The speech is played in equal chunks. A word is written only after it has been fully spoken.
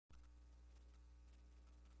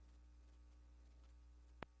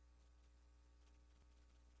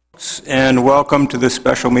Folks, and welcome to this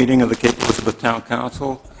special meeting of the Cape Elizabeth Town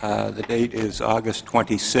Council. The date is August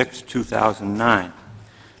 26, 2009.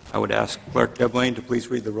 I would ask Clerk Deb Lane to please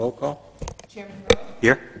read the roll call. Chairman Rowe.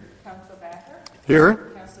 Here. Councilor Backer.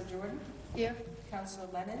 Here. Councilor Jordan. Here. Councilor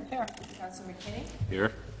Lennon. Here. Councilor McKinney.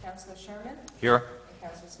 Here. Councilor Sherman. Here.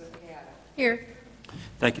 And Councilor Swift-Chiara. Here.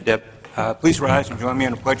 Thank you, Deb. Please rise and join me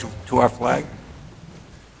in a pledge to our flag.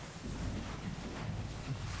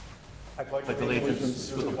 I pledge allegiance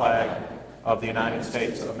to the flag of the United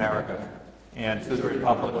States of America and to the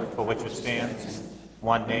republic for which it stands,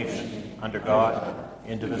 one nation, under God,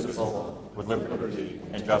 indivisible, with liberty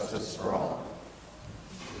and justice for all.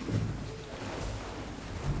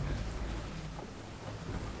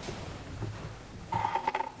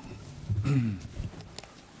 I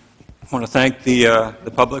want to thank the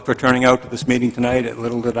public for turning out to this meeting tonight.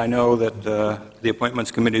 Little did I know that the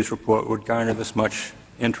Appointments Committee's report would garner this much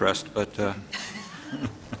interest, but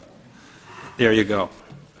there you go.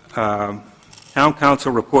 Town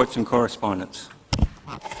Council reports and correspondence.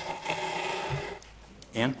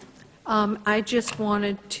 Ann? I just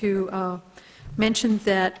wanted to mention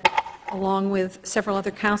that, along with several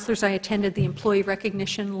other councilors, I attended the Employee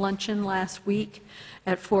Recognition Luncheon last week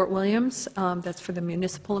at Fort Williams. That's for the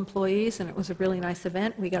municipal employees, and it was a really nice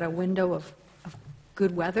event. We got a window of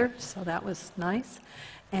good weather, so that was nice.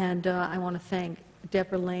 And I want to thank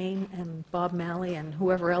Deborah Lane and Bob Malley and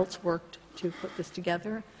whoever else worked to put this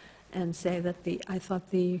together, and say that I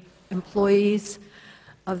thought the employees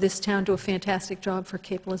of this town do a fantastic job for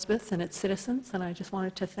Cape Elizabeth and its citizens, and I just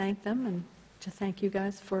wanted to thank them and to thank you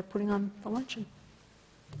guys for putting on the luncheon.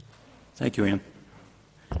 Thank you, Ann.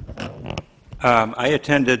 I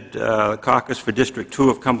attended caucus for District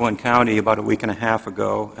 2 of Cumberland County about a week and a half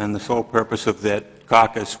ago, and the sole purpose of that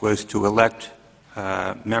caucus was to elect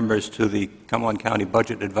members to the Cumberland County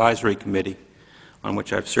Budget Advisory Committee, on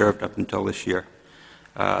which I've served up until this year.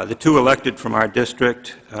 The two elected from our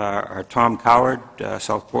district are Tom Coward,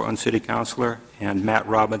 South Portland City Councilor, and Matt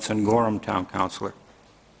Robinson, Gorham Town Councilor.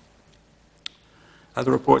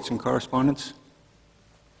 Other reports and correspondence?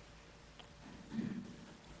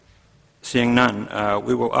 Seeing none,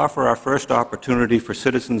 we will offer our first opportunity for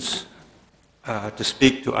citizens to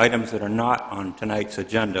speak to items that are not on tonight's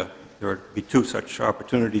agenda. There will be two such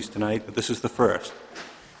opportunities tonight, but this is the first.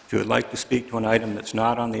 If you would like to speak to an item that's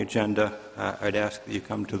not on the agenda, I'd ask that you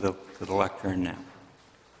come to the lectern now.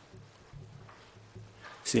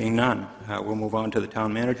 Seeing none, we'll move on to the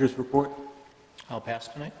town manager's report. I'll pass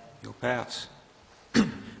tonight. You'll pass.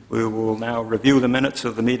 We will now review the minutes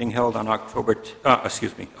of the meeting held on August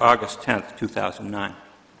 10th, 2009.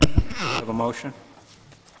 Have a motion?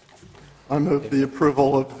 I move the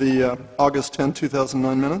approval of the August 10,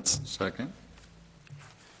 2009 minutes. Second.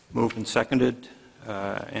 Moved and seconded.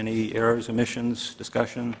 Any errors, omissions,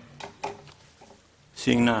 discussion?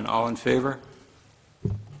 Seeing none, all in favor?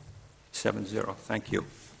 7-0. Thank you.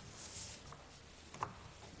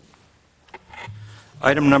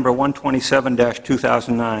 Item number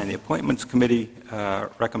 127-2009, the Appointments Committee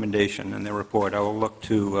recommendation and their report. I will look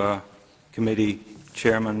to Committee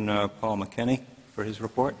Chairman Paul McKinney for his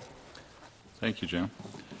report. Thank you, Jim.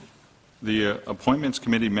 The Appointments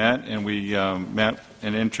Committee met, and we met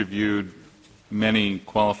and interviewed many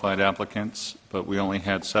qualified applicants, but we only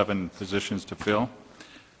had 7 positions to fill.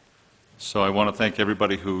 So I want to thank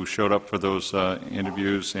everybody who showed up for those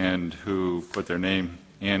interviews and who put their name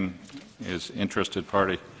in as interested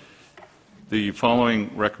party. The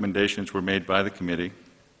following recommendations were made by the committee.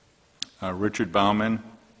 Richard Bauman,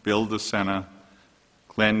 Bill DeSena,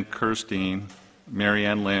 Glenn Kirstein,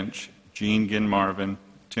 Marianne Lynch, Jean Ginn-Marvin,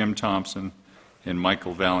 Tim Thompson, and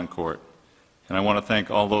Michael Valancourt. And I want to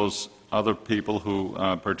thank all those other people who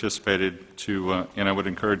participated and I would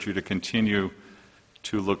encourage you to continue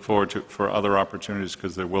to look forward for other opportunities,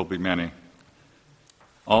 because there will be many.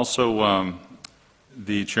 Also,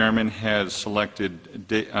 the chairman has selected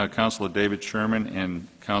Councilor David Sherman and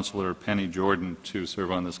Councilor Penny Jordan to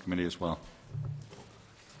serve on this committee as well.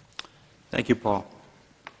 Thank you, Paul.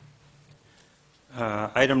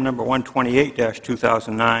 Item number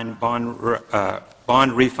 128-2009,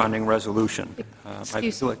 bond refunding resolution.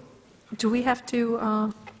 Excuse me. Do we have to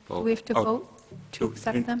vote to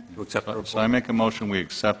accept them? To accept the report. So I make a motion we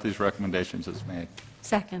accept these recommendations as made.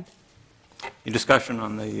 Second. Any discussion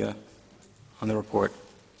on the report?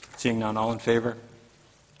 Seeing none, all in favor?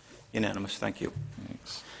 Unanimous. Thank you.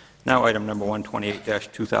 Thanks. Now, item number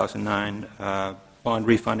 128-2009, bond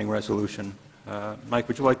refunding resolution. Mike,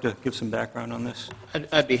 would you like to give some background on this?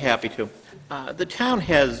 I'd be happy to. The town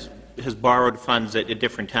has borrowed funds at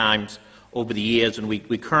different times over the years, and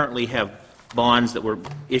we currently have bonds that were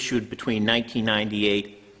issued between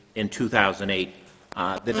 1998 in 2008. The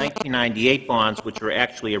 1998 bonds, which were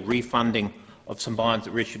actually a refunding of some bonds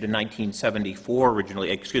that were issued in 1974 originally,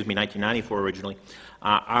 1994 originally,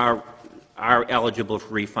 are eligible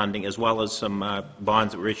for refunding, as well as some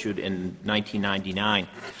bonds that were issued in 1999.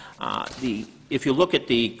 If you look at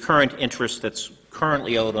the current interest that's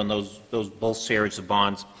currently owed on those both series of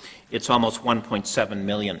bonds, it's almost $1.7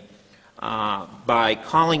 million. By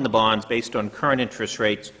calling the bonds based on current interest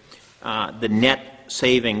rates, the net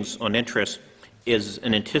savings on interest is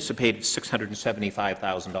an anticipated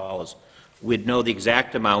 $675,000. We'd know the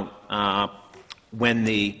exact amount when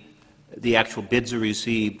the actual bids are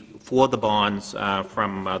received for the bonds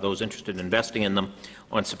from those interested in investing in them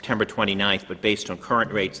on September 29th, but based on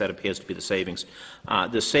current rates, that appears to be the savings.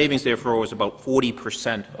 The savings, therefore, was about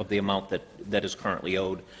 40% of the amount that is currently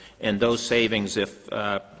owed. And those savings, if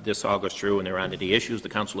this all goes through and there aren't any issues, the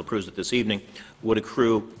Council approves it this evening, would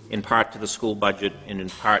accrue in part to the school budget and in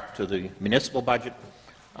part to the municipal budget,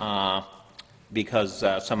 because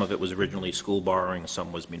some of it was originally school borrowing,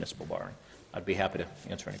 some was municipal borrowing. I'd be happy to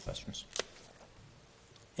answer any questions.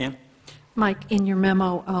 Ann? Mike, in your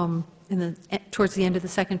memo, towards the end of the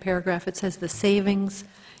second paragraph, it says the savings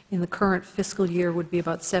in the current fiscal year would be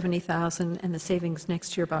about $70,000, and the savings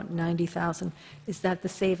next year about $90,000. Is that the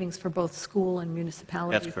savings for both school and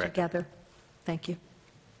municipality That's correct. together? Thank you.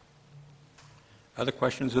 Other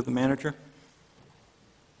questions of the manager?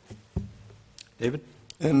 David?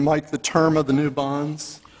 And Mike, the term of the new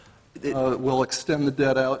bonds will extend the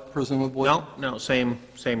debt out, presumably? No, same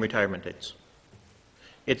retirement dates.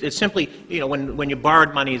 It's simply, when you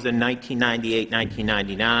borrowed monies in 1998,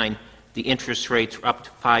 1999, the interest rates were up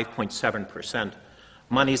to 5.7%.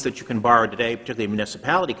 Monies that you can borrow today, particularly a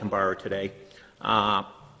municipality can borrow today,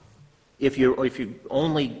 if you're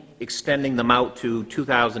only extending them out to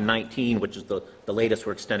 2019, which is the latest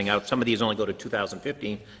we're extending out, some of these only go to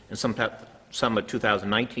 2015, and some of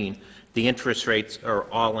 2019, the interest rates are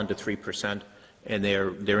all under 3%, and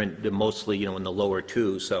they're mostly, in the lower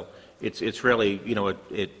twos. So it's really,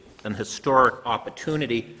 an historic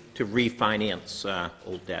opportunity to refinance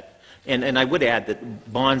old debt. And I would add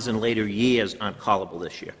that bonds in later years aren't callable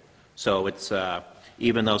this year. So it's,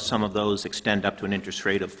 even though some of those extend up to an interest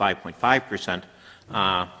rate of 5.5%,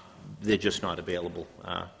 they're just not available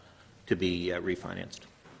to be refinanced.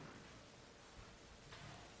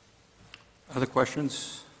 Other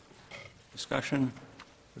questions? Discussion?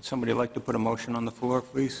 Would somebody like to put a motion on the floor,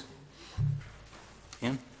 please?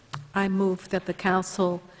 Ann? I move that the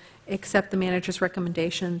council accept the manager's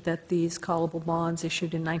recommendation that these callable bonds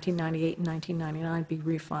issued in 1998 and 1999 be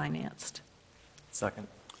refinanced. Second.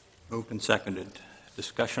 Moved and seconded.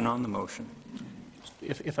 Discussion on the motion.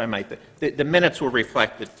 If I might, the minutes will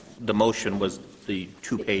reflect that the motion was the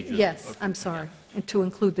 2 pages. Yes, I'm sorry, and to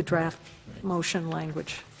include the draft motion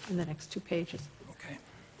language in the next 2 pages. Okay.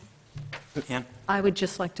 Ann? I would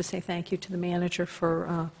just like to say thank you to the manager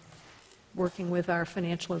for working with our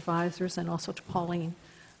financial advisors, and also to Pauline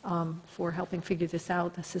for helping figure this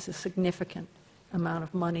out. This is a significant amount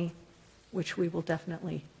of money, which we will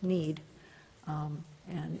definitely need,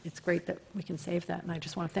 and it's great that we can save that, and I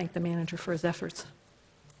just want to thank the manager for his efforts.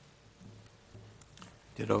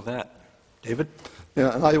 Ditto that. David?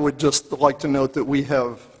 Yeah, and I would just like to note that we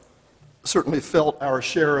have certainly felt our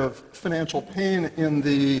share of financial pain in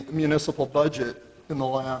the municipal budget in the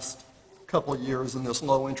last couple of years in this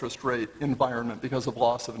low interest rate environment because of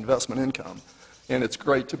loss of investment income. And it's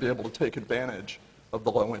great to be able to take advantage of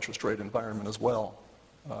the low interest rate environment as well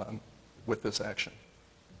with this action.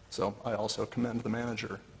 So I also commend the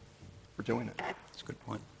manager for doing it. That's a good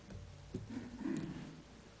point.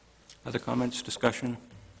 Other comments, discussion?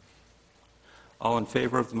 All in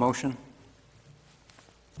favor of the motion?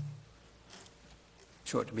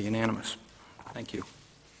 Sure to be unanimous. Thank you.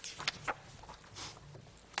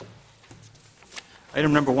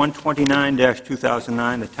 Item number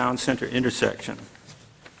 129-2009, the Town Center intersection.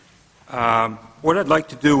 What I'd like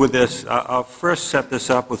to do with this, I'll first set this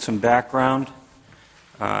up with some background,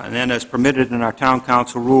 and then as permitted in our Town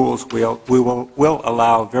Council rules, we'll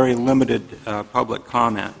allow very limited public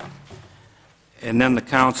comment. And then the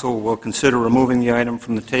Council will consider removing the item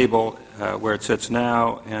from the table where it sits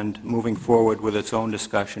now and moving forward with its own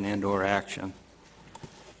discussion and/or action.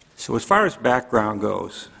 So as far as background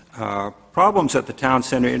goes, problems at the Town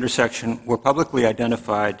Center intersection were publicly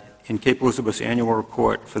identified in Cape Elizabeth's annual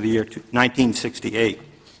report for the year 1968.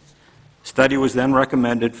 Study was then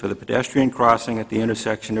recommended for the pedestrian crossing at the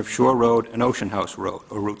intersection of Shore Road and Ocean House Road,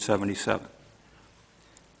 or Route 77.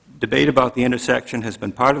 Debate about the intersection has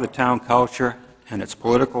been part of the town culture and its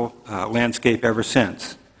political landscape ever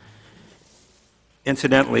since.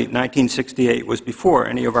 Incidentally, 1968 was before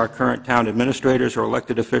any of our current town administrators or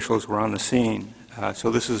elected officials were on the scene,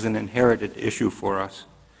 so this is an inherited issue for us.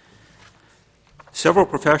 Several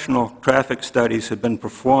professional traffic studies have been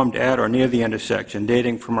performed at or near the intersection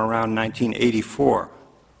dating from around 1984.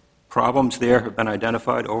 Problems there have been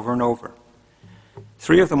identified over and over.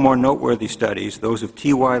 Three of the more noteworthy studies, those of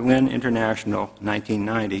T.Y. Lin International,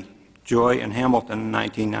 1990, Joy and Hamilton,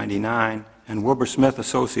 1999, and Wilbur Smith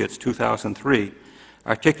Associates, 2003,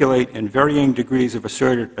 articulate in varying degrees of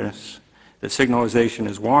assertiveness that signalization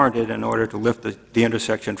is warranted in order to lift the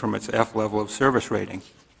intersection from its F level of service rating.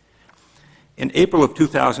 In April of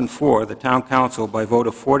 2004, the Town Council, by vote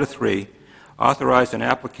of 4-3, authorized an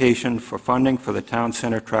application for funding for the Town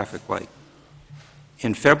Center traffic light.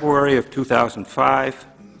 In February of 2005,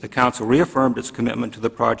 the Council reaffirmed its commitment to the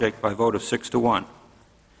project by vote of 6-1.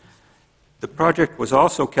 The project was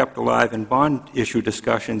also kept alive in bond issue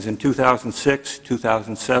discussions in 2006,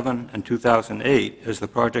 2007, and 2008, as the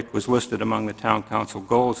project was listed among the Town Council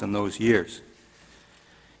goals in those years.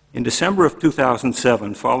 In December of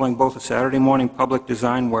 2007, following both a Saturday morning public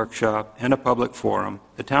design workshop and a public forum,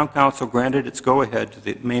 the Town Council granted its go-ahead to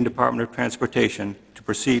the Maine Department of Transportation to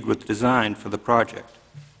proceed with the design for the project.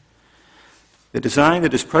 The design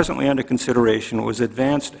that is presently under consideration was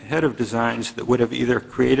advanced ahead of designs that would have either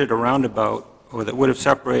created a roundabout or that would have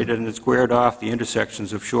separated and squared off the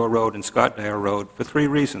intersections of Shore Road and Scottdale Road for three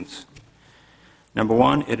reasons. Number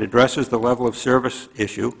one, it addresses the level of service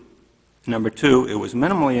issue. Number two, it was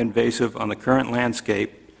minimally invasive on the current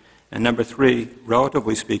landscape. And number three,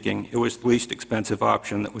 relatively speaking, it was the least expensive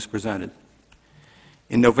option that was presented.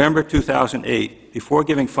 In November 2008, before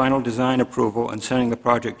giving final design approval and sending the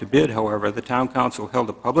project to bid, however, the Town Council held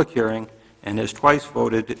a public hearing and has twice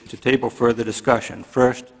voted to table further discussion,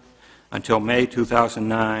 first until May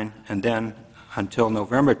 2009 and then until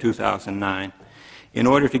November 2009, in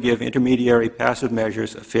order to give intermediary passive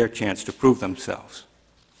measures a fair chance to prove themselves.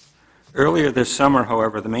 Earlier this summer,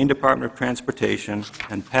 however, the Maine Department of Transportation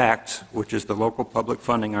and PACTS, which is the local public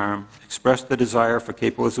funding arm, expressed the desire for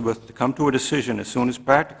Cape Elizabeth to come to a decision as soon as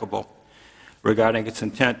practicable regarding its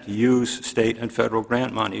intent to use state and federal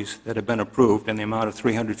grant monies that have been approved in the amount of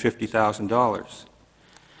 $350,000.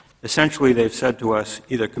 Essentially, they've said to us,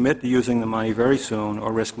 either commit to using the money very soon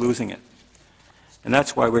or risk losing it. And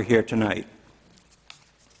that's why we're here tonight.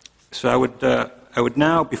 So I would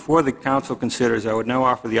now, before the Council considers, I would now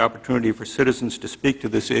offer the opportunity for citizens to speak to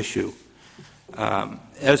this issue.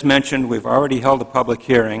 As mentioned, we've already held a public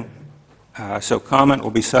hearing, so comment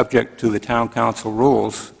will be subject to the Town Council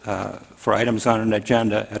rules for items on an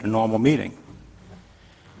agenda at a normal meeting.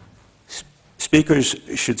 Speakers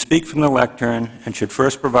should speak from the lectern and should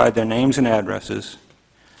first provide their names and addresses.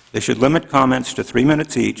 They should limit comments to 3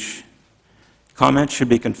 minutes each. Comments should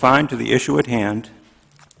be confined to the issue at hand.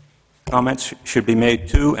 Comments should be made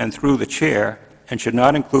to and through the chair and should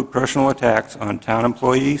not include personal attacks on town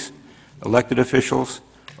employees, elected officials,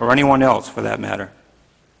 or anyone else for that matter.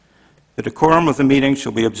 The decorum of the meeting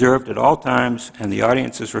shall be observed at all times, and the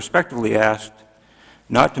audience is respectfully asked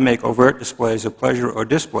not to make overt displays of pleasure or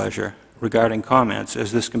displeasure regarding comments,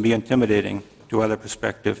 as this can be intimidating to other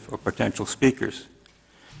prospective or potential speakers.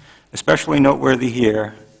 Especially noteworthy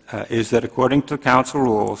here is that according to Council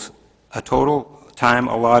rules, a total time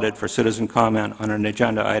allotted for citizen comment on an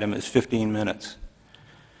agenda item is 15 minutes.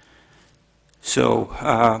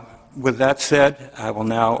 So with that said, I will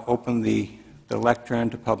now open the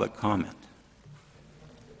lectern to public comment.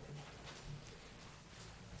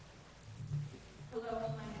 Hello,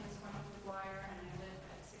 my name is Monica Dwyer, and I live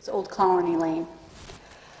at 6 Old Colony Lane.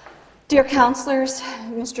 Dear councilors,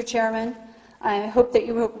 Mr. Chairman, I hope that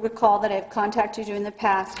you will recall that I have contacted you in the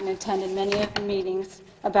past and attended many of the meetings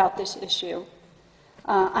about this issue.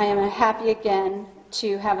 I am happy again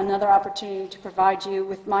to have another opportunity to provide you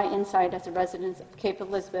with my insight as a resident of Cape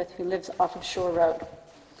Elizabeth who lives off of Shore Road.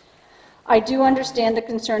 I do understand the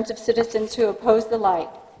concerns of citizens who oppose the light.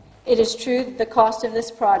 It is true that the cost of this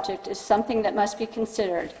project is something that must be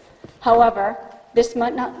considered. However, this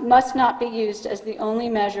must not be used as the only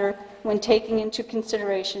measure when taking into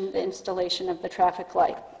consideration the installation of the traffic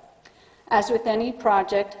light. As with any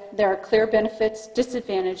project, there are clear benefits,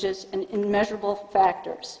 disadvantages, and immeasurable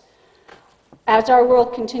factors. As our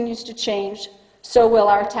world continues to change, so will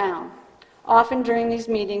our town. Often during these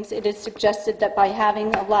meetings, it is suggested that by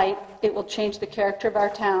having a light, it will change the character of our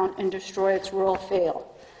town and destroy its rural feel.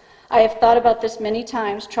 I have thought about this many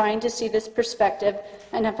times, trying to see this perspective,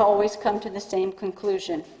 and have always come to the same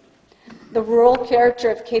conclusion. The rural character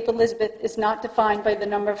of Cape Elizabeth is not defined by the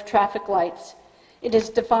number of traffic lights. It is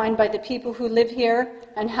defined by the people who live here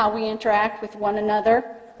and how we interact with one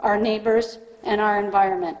another, our neighbors, and our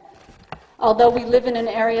environment. Although we live in an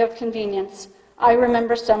area of convenience, I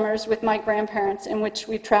remember summers with my grandparents in which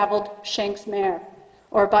we traveled Shanksmere,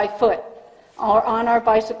 or by foot, or on our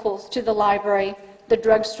bicycles to the library, the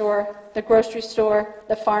drugstore, the grocery store,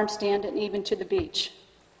 the farm stand, and even to the beach.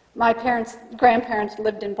 My grandparents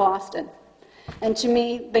lived in Boston, and to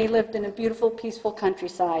me, they lived in a beautiful, peaceful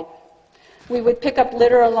countryside. We would pick up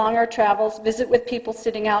litter along our travels, visit with people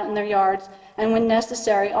sitting out in their yards, and when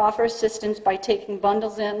necessary, offer assistance by taking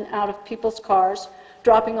bundles in and out of people's cars,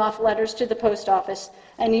 dropping off letters to the post office,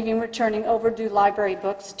 and even returning overdue library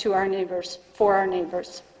books to our neighbors, for our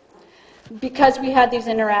neighbors. Because we had these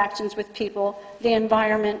interactions with people, the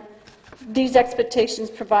environment, these expectations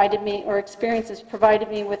provided me, or experiences provided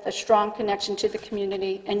me with a strong connection to the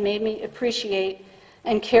community and made me appreciate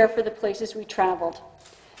and care for the places we traveled.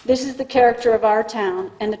 This is the character of our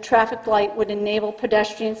town, and the traffic light would enable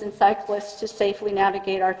pedestrians and cyclists to safely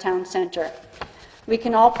navigate our town center. We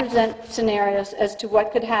can all present scenarios as to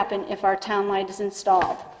what could happen if our town light is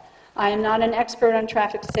installed. I am not an expert on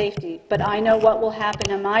traffic safety, but I know what will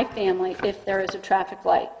happen in my family if there is a traffic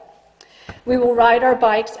light. We will ride our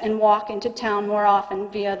bikes and walk into town more often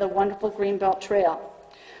via the wonderful Greenbelt Trail.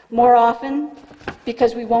 More often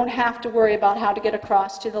because we won't have to worry about how to get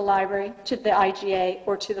across to the library, to the IGA,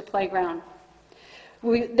 or to the playground.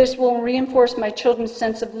 This will reinforce my children's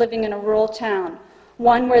sense of living in a rural town,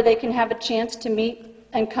 one where they can have a chance to meet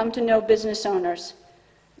and come to know business owners.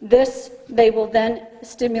 They will then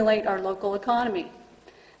stimulate our local economy,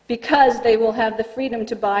 because they will have the freedom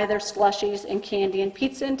to buy their slushies and candy and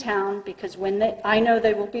pizza in town, because I know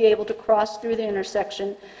they will be able to cross through the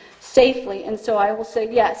intersection safely, and so I will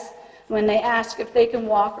say yes when they ask if they can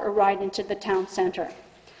walk or ride into the town center.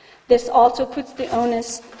 This also puts the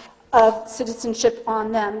onus of citizenship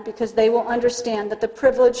on them, because they will understand that the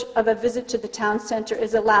privilege of a visit to the town center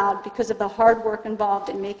is allowed because of the hard work involved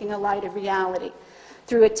in making a light a reality,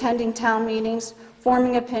 through attending town meetings,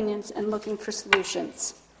 forming opinions, and looking for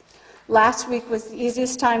solutions. Last week was the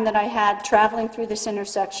easiest time that I had traveling through this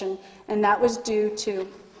intersection, and that was due to,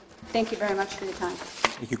 thank you very much for your time.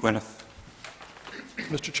 Thank you, Gwyneth.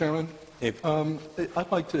 Mr. Chairman? Dave.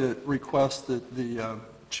 I'd like to request that the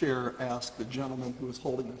chair ask the gentleman who is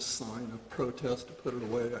holding a sign of protest to put it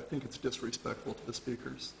away. I think it's disrespectful to the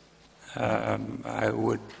speakers. I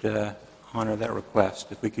would honor that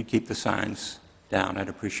request. If we could keep the signs down, I'd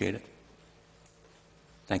appreciate it.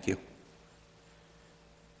 Thank you.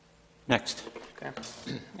 Next. Okay.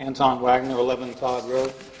 Anton Wagner, 11 Todd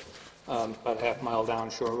Road, about a half-mile down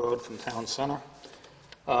Shore Road from Town Center.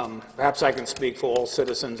 Perhaps I can speak for all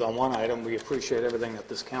citizens on one item. We appreciate everything that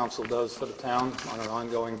this council does for the town on an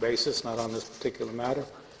ongoing basis, not on this particular matter,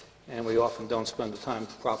 and we often don't spend the time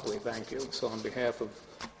to properly thank you. So on behalf of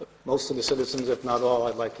most of the citizens, if not all,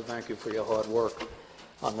 I'd like to thank you for your hard work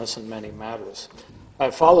on this and many matters.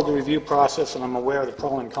 I've followed the review process, and I'm aware of the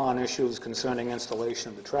pro and con issues concerning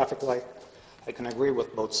installation of the traffic light. I can agree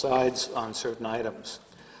with both sides on certain items.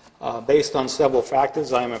 Based on several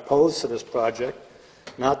factors, I am opposed to this project,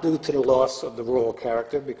 not due to the loss of the rural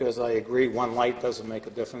character, because I agree one light doesn't make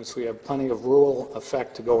a difference. We have plenty of rural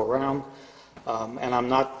effect to go around, and I'm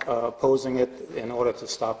not opposing it in order to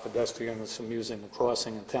stop pedestrians from using the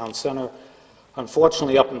crossing in Town Center.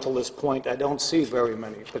 Unfortunately, up until this point, I don't see very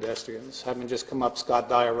many pedestrians. Having just come up Scott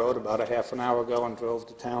Dyer Road about a half an hour ago and drove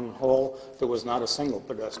to Town Hall, there was not a single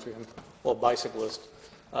pedestrian or bicyclist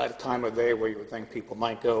at a time of day where you would think people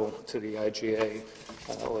might go to the IGA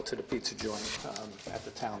or to the pizza joint at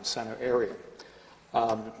the Town Center area.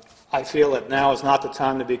 I feel that now is not the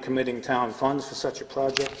time to be committing town funds for such a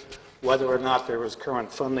project, whether or not there is current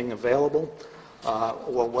funding available,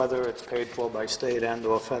 or whether it's paid for by state and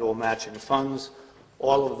or federal matching funds.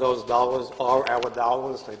 All of those dollars are our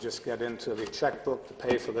dollars. They just get into the checkbook to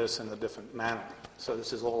pay for this in a different manner. So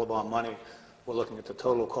this is all about money. We're looking at the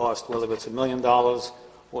total cost, whether it's $1 million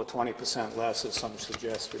or 20% less, as some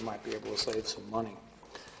suggest, we might be able to save some money.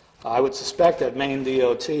 I would suspect that Maine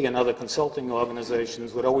DOT and other consulting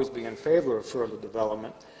organizations would always be in favor of further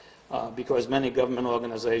development, because many government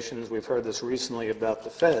organizations, we've heard this recently about the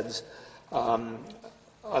feds,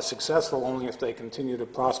 are successful only if they continue to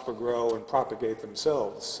prosper, grow, and propagate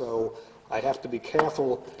themselves. So I have to be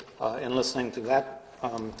careful in listening to that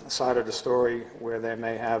side of the story where they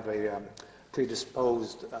may have a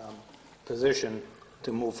predisposed position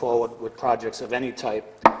to move forward with projects of any type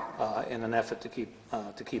in an effort to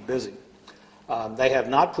keep busy. They have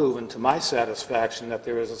not proven to my satisfaction that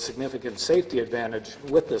there is a significant safety advantage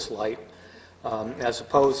with this light, as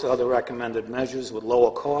opposed to other recommended measures with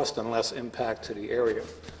lower cost and less impact to the area.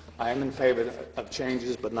 I am in favor of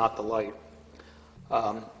changes, but not the light.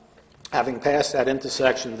 Having passed that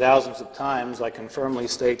intersection thousands of times, I can firmly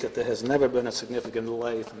state that there has never been a significant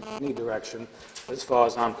delay from any direction as far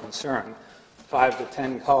as I'm concerned. 5 to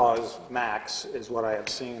 10 cars max is what I have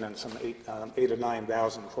seen in some 8 or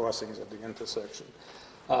 9,000 crossings at the intersection.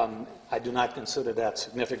 I do not consider that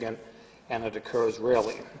significant, and it occurs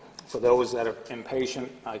rarely. For those that are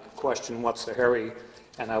impatient, I question what's the hurry,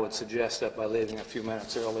 and I would suggest that by leaving a few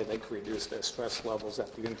minutes early, they could reduce their stress levels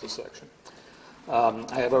at the intersection.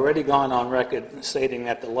 I have already gone on record stating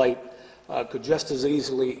that the light could just as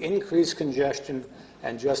easily increase congestion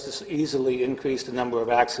and just as easily increase the number of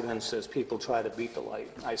accidents as people try to beat the light.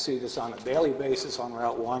 I see this on a daily basis on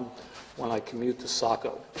Route 1 when I commute to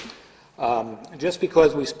Saco. Just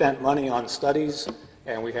because we spent money on studies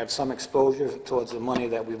and we have some exposure towards the money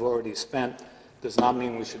that we've already spent does not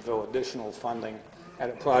mean we should throw additional funding at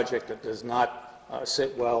a project that does not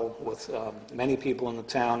sit well with many people in the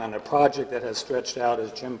town, and a project that has stretched out,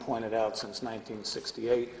 as Jim pointed out, since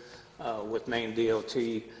 1968, with Maine DOT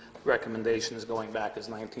recommendations going back as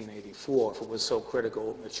 1984. If it was so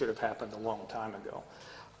critical, it should have happened a long time ago.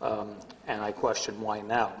 And I question why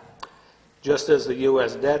now. Just as the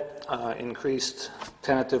U.S. debt increased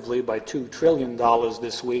tentatively by $2 trillion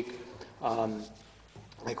this week,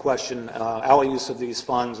 I question our use of these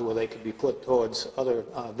funds, where they could be put towards other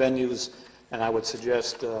venues, and I would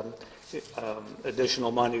suggest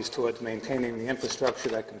additional monies towards maintaining the infrastructure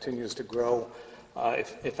that continues to grow.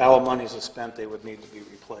 If our monies are spent, they would need to be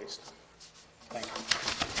replaced. Thank you.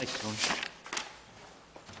 Thanks, Tony.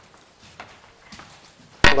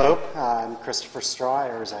 Hello, I'm Christopher Straw. I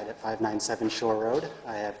reside at 597 Shore Road.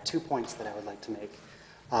 I have 2 points that I would like to make.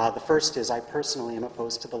 The first is I personally am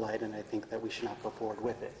opposed to the light, and I think that we should not go forward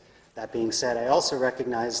with it. That being said, I also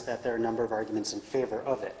recognize that there are a number of arguments in favor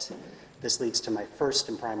of it. This leads to my first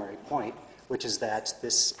and primary point, which is that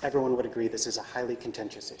everyone would agree this is a highly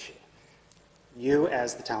contentious issue. You,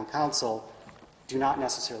 as the town council, do not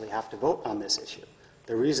necessarily have to vote on this issue.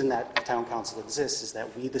 The reason that the town council exists is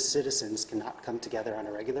that we, the citizens, cannot come together on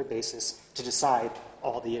a regular basis to decide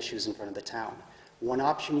all the issues in front of the town. One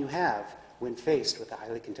option you have when faced with a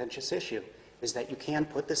highly contentious issue is that you can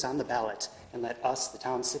put this on the ballot and let us, the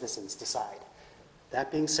town citizens, decide.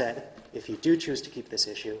 That being said, if you do choose to keep this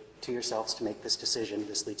issue to yourselves to make this decision,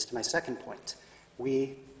 this leads to my second point.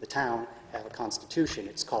 We, the town, have a constitution.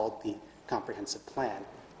 It's called the Comprehensive Plan.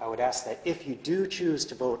 I would ask that if you do choose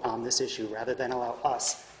to vote on this issue, rather than allow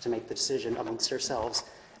us to make the decision amongst ourselves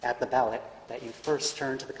at the ballot, that you first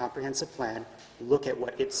turn to the Comprehensive Plan, look at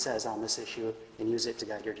what it says on this issue, and use it to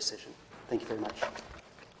guide your decision. Thank you very much.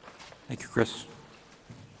 Thank you, Chris.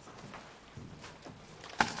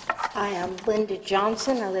 Hi, I'm Linda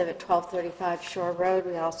Johnson. I live at 1235 Shore Road.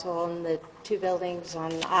 We also own the 2 buildings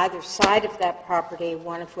on either side of that property,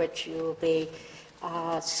 one of which you will be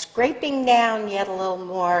scraping down yet a little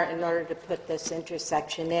more in order to put this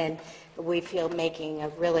intersection in. We feel making a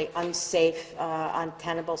really unsafe,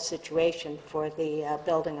 untenable situation for the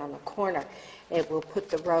building on the corner. It will put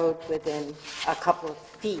the road within a couple of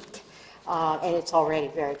feet, and it's already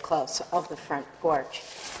very close, of the front porch.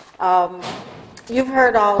 You've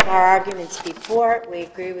heard all of our arguments before. We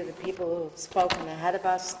agree with the people who have spoken ahead of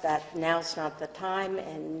us that now's not the time,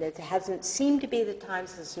 and it hasn't seemed to be the time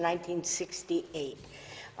since 1968.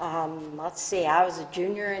 Let's see, I was a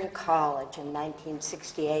junior in college in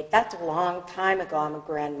 1968. That's a long time ago. I'm a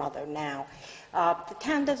grandmother now. The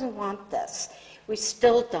town doesn't want this. We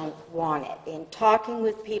still don't want it. In talking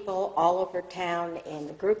with people all over town, in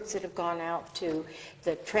the groups that have gone out to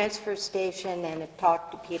the transfer station and have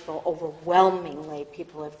talked to people, overwhelmingly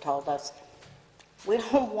people have told us, we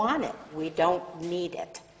don't want it. We don't need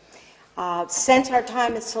it. Since our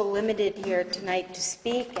time is so limited here tonight to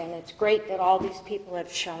speak, and it's great that all these people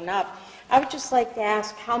have shown up, I would just like to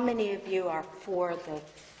ask how many of you are for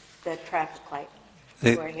the traffic light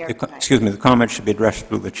who are here tonight? Excuse me, the comment should be addressed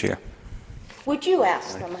through the chair. Would you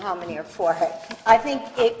ask them how many are for it? I think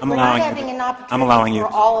we're not allowing you having to- an I'm allowing opportunity you for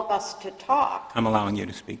to- all of us to talk. I'm allowing you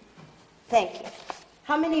to speak. Thank you.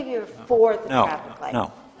 How many of you are for the No, traffic light?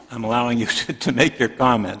 no. I'm allowing you to make your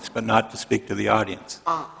comments, but not to speak to the audience.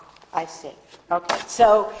 I see. Okay,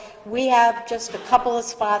 so we have just a couple of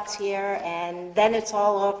spots here, and then it's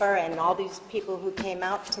all over, and all these people who came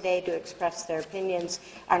out today to express their opinions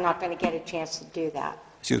are not going to get a chance to do that.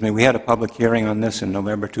 Excuse me, we had a public hearing on this in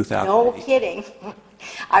November 2008. No kidding.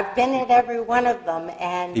 I've been at every one of them,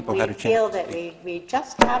 and People we had a chance feel to that speak. we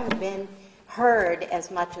just haven't been heard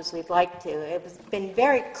as much as we'd like to. It's been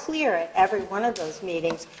very clear at every one of those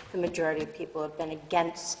meetings, the majority of people have been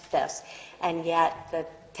against this, and yet the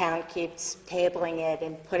town keeps tabling it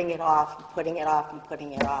and putting it off and putting it off and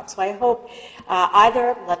putting it off. So I hope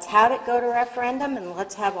either let's have it go to referendum and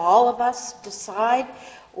let's have all of us decide,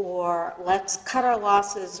 or let's cut our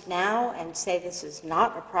losses now and say this is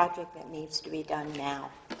not a project that needs to be done now.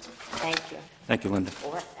 Thank you. Thank you, Linda.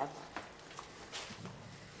 Forever.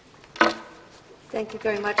 Thank you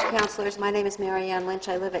very much, councilors. My name is Mary Ann Lynch.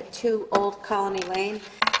 I live at 2 Old Colony Lane,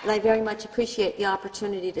 and I very much appreciate the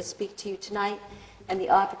opportunity to speak to you tonight and the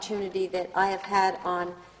opportunity that I have had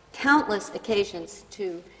on countless occasions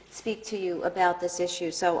to speak to you about this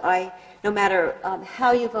issue. So no matter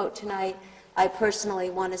how you vote tonight, I personally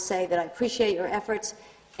want to say that I appreciate your efforts,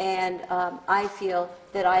 and I feel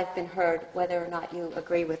that I've been heard, whether or not you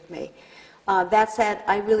agree with me. That said,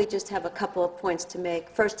 I really just have a couple of points to make.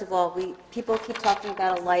 First of all, people keep talking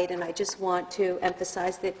about a light, and I just want to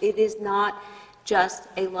emphasize that it is not just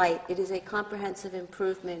a light. It is a comprehensive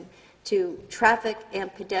improvement to traffic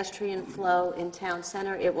and pedestrian flow in town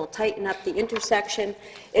center. It will tighten up the intersection.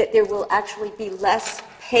 There will actually be less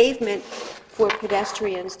pavement for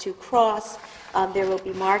pedestrians to cross. There will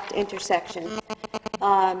be marked intersections.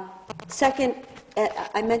 Second,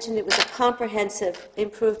 I mentioned it was a comprehensive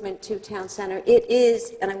improvement to town center. It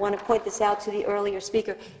is, and I want to point this out to the earlier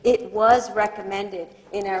speaker, it was recommended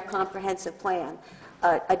in our comprehensive plan,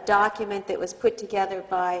 a document that was put together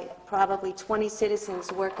by probably 20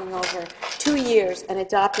 citizens working over 2 years and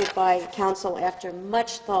adopted by council after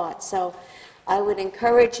much thought. So I would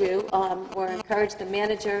encourage you, or encourage the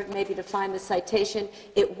manager maybe to find the citation.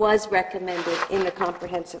 It was recommended in the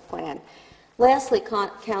comprehensive plan. Lastly,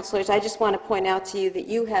 councilors, I just want to point out to you that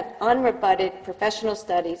you have unrebutted professional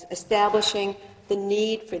studies establishing the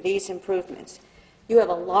need for these improvements. You have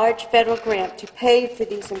a large federal grant to pay for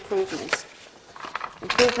these improvements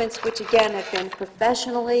which again have been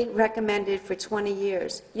professionally recommended for 20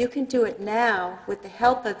 years. You can do it now with the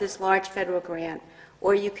help of this large federal grant,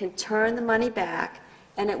 or you can turn the money back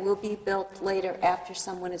and it will be built later after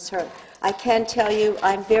someone is hurt. I can tell you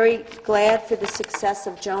I'm very glad for the success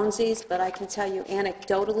of Jonesy's, but I can tell you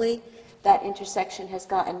anecdotally that intersection has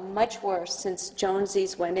gotten much worse since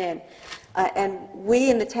Jonesy's went in. And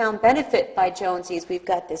we in the town benefit by Jonesy's. We've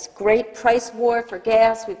got this great price war for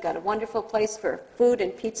gas. We've got a wonderful place for food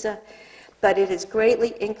and pizza, but it has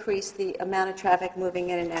greatly increased the amount of traffic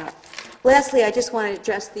moving in and out. Lastly, I just want to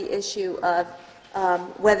address the issue of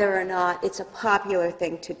whether or not it's a popular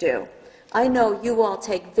thing to do. I know you all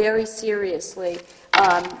take very seriously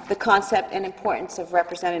the concept and importance of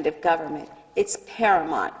representative government. It's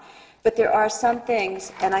paramount. But there are some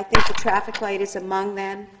things, and I think the traffic light is among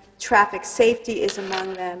them, traffic safety is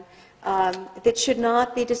among them, that should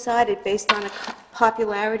not be decided based on a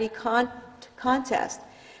popularity contest.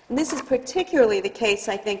 And this is particularly the case,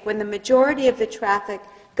 I think, when the majority of the traffic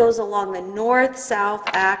goes along the north-south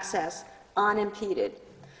axis unimpeded.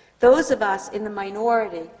 Those of us in the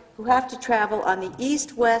minority who have to travel on the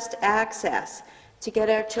east-west axis to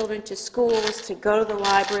get our children to schools, to go to the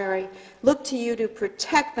library, look to you to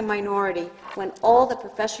protect the minority when all the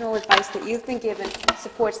professional advice that you've been given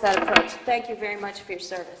supports that approach. Thank you very much for your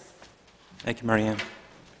service. Thank you, Mary Ann.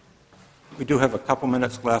 We do have a couple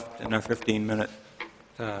minutes left in our 15-minute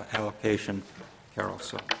allocation, Carol.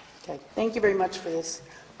 So. Okay. Thank you very much for this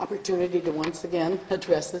opportunity to once again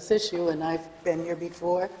address this issue, and I've been here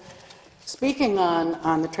before. Speaking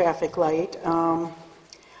on the traffic light,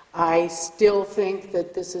 I still think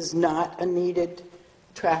that this is not a needed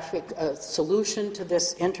traffic solution to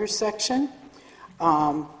this intersection.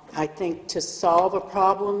 I think to solve a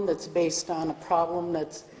problem that's based on a problem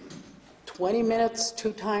that's 20 minutes,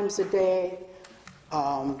 2 times a day,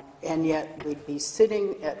 and yet we'd be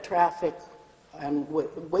sitting at traffic and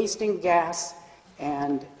wasting gas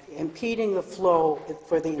and impeding the flow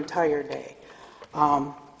for the entire day.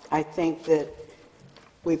 I think that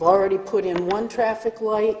we've already put in 1 traffic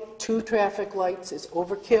light. 2 traffic lights is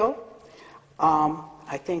overkill.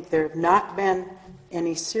 I think there have not been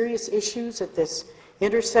any serious issues at this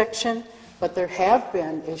intersection, but there have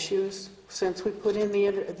been issues since we put in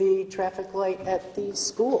the traffic light at the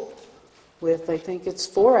school with, I think it's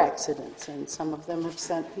 4 accidents, and some of them have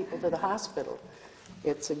sent people to the hospital.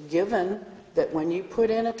 It's a given that when you put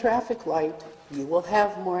in a traffic light, you will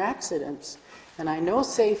have more accidents. And I know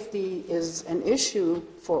safety is an issue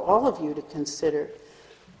for all of you to consider,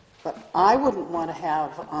 but I wouldn't want to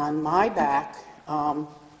have on my back 4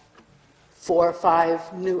 or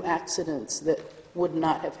 5 new accidents that would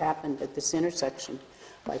not have happened at this intersection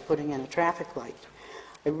by putting in a traffic light.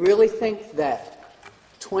 I really think that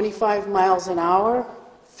 25 miles an hour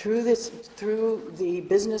through the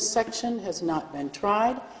business section has not been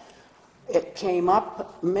tried. It came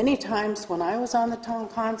up many times when I was on the town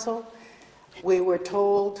council. We were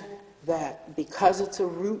told that because it's a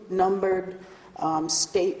route-numbered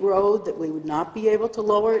state road, that we would not be able to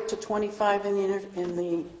lower it to 25 in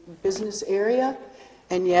the business area,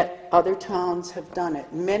 and yet other towns have done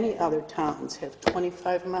it. Many other towns have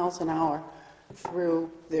 25 miles an hour through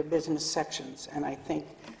their business sections, and I think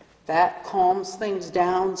that calms things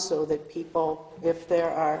down so that people, if there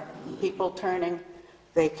are people turning,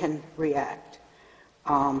 they can react.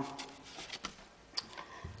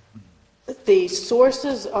 The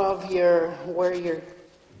sources of where you're,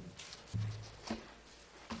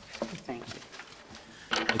 thank you.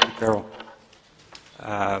 Thank you, Carol.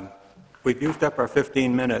 We've used up our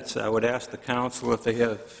 15 minutes. I would ask the council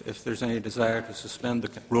if there's any desire to suspend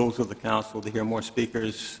the rules of the council to hear more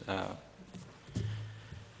speakers.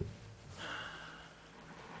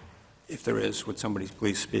 If there is, would somebody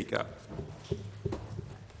please speak up?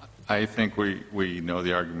 I think we know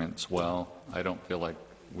the arguments well. I don't feel like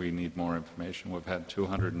we need more information. We've had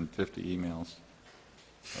 250 emails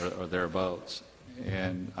or thereabouts,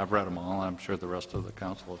 and I've read them all. I'm sure the rest of the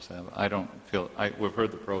councilors have. I don't feel, we've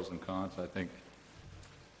heard the pros and cons. I think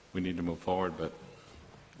we need to move forward, but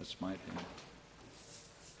that's my opinion.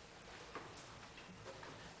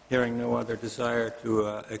 Hearing no other desire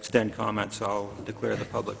to extend comments, I'll declare the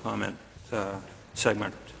public comment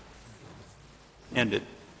segment ended.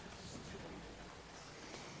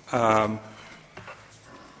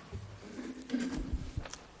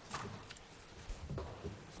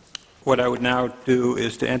 What I would now do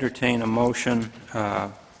is to entertain a motion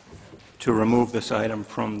to remove this item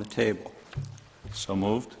from the table. So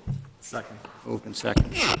moved. Second. Moved and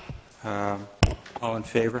second. All in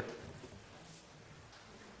favor?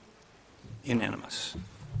 Unanimous.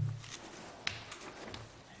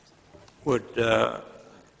 Would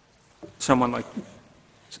someone like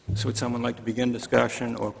to begin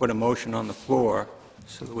discussion or put a motion on the floor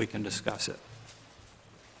so that we can discuss it?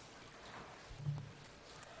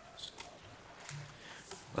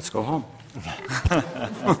 Let's go home.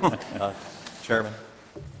 Chairman,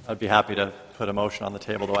 I'd be happy to put a motion on the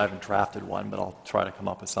table, though I haven't drafted one, but I'll try to come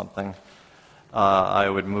up with something. I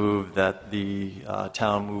would move that the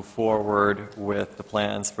town move forward with the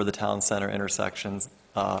plans for the town center intersections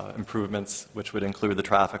improvements, which would include the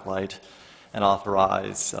traffic light, and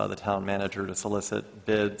authorize the town manager to solicit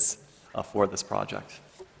bids for this project.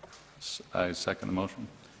 I second the motion.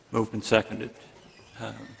 Moved and seconded.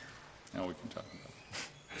 Now we can talk about it.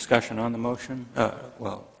 Discussion on the motion?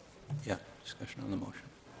 Discussion on the motion.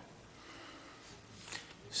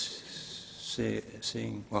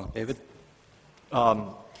 Seeing, David?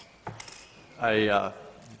 I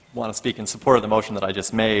want to speak in support of the motion that I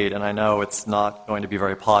just made, and I know it's not going to be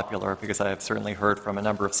very popular because I have certainly heard from a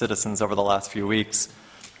number of citizens over the last few weeks.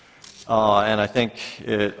 And I think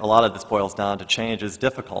a lot of this boils down to change is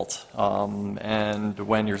difficult. And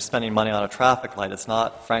when you're spending money on a traffic light, it's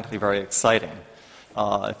not, frankly, very exciting.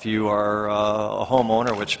 If you are a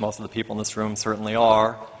homeowner, which most of the people in this room certainly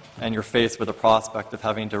are, and you're faced with the prospect of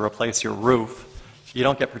having to replace your roof, you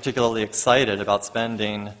don't get particularly excited about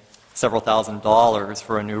spending several $1,000s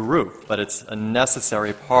for a new roof, but it's a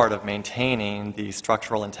necessary part of maintaining the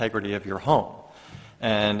structural integrity of your home.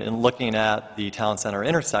 And in looking at the town center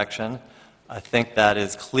intersection, I think that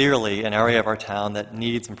is clearly an area of our town that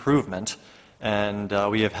needs improvement. And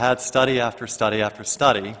we have had study after study after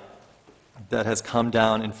study that has come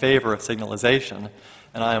down in favor of signalization,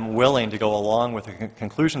 and I am willing to go along with the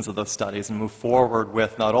conclusions of those studies and move forward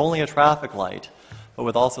with not only a traffic light, but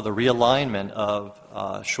with also the realignment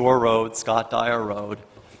of Shore Road, Scott Dyer Road,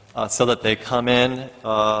 so that they come in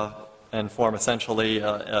and form essentially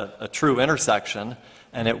a true intersection,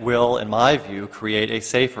 and it will, in my view, create a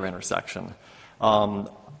safer intersection.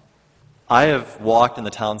 I have walked in the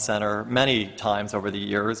town center many times over the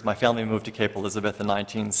years. My family moved to Cape Elizabeth in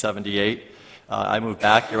 1978. I moved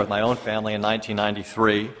back here with my own family in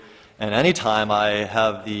 1993. And anytime I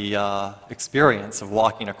have the experience of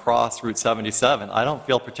walking across Route 77, I don't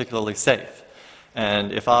feel particularly safe.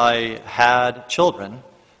 And if I had children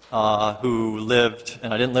who lived,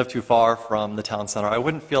 and I didn't live too far from the town center, I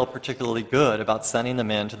wouldn't feel particularly good about sending them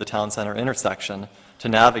into the town center intersection to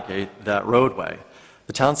navigate that roadway.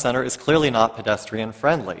 The town center is clearly not pedestrian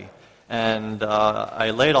friendly. And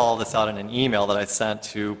I laid all this out in an email that I sent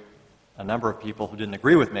to a number of people who didn't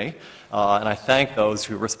agree with me, and I thank those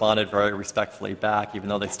who responded very respectfully back, even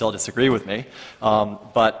though they still disagree with me.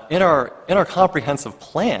 But in our comprehensive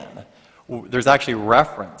plan, there's actually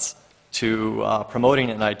reference to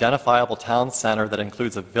promoting an identifiable town center that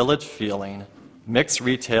includes a village feeling, mixed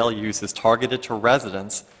retail uses targeted to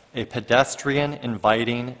residents, a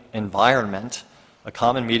pedestrian-inviting environment, a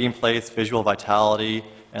common meeting place, visual vitality,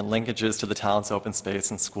 and linkages to the town's open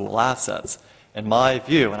space and school assets. In my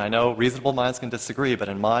view, and I know reasonable minds can disagree, but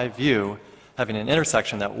in my view, having an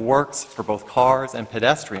intersection that works for both cars and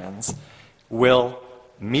pedestrians will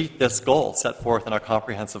meet this goal set forth in our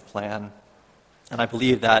comprehensive plan. And I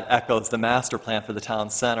believe that echoes the master plan for the town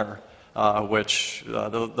center, which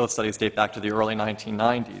those studies date back to the early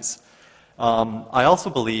 1990s. I also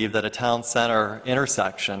believe that a town center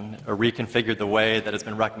intersection, reconfigured the way that has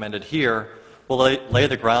been recommended here, will lay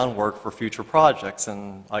the groundwork for future projects.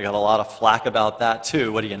 And I got a lot of flack about that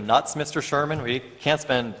too. What are you, nuts, Mr. Sherman? We can't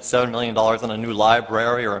spend $7 million on a new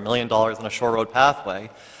library or $1 million on a Shore Road pathway.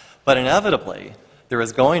 But inevitably, there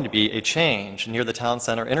is going to be a change near the town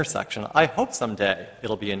center intersection. I hope someday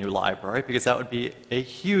it'll be a new library, because that would be a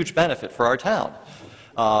huge benefit for our town.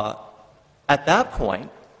 At that point,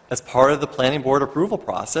 as part of the planning board approval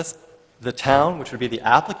process, the town, which would be the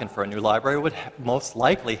applicant for a new library, would most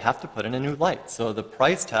likely have to put in a new light. So the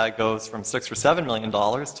price tag goes from $6 or $7 million to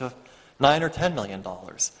 $9 or $10 million.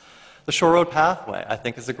 The Shore Road pathway, I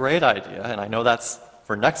think, is a great idea, and I know that's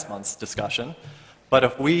for next month's discussion. But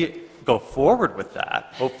if we go forward with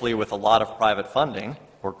that, hopefully with a lot of private funding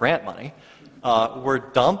or grant money, we're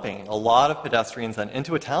dumping a lot of pedestrians then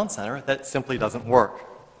into a town center that simply doesn't work.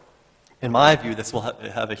 In my view, this will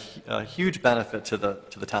have a huge benefit to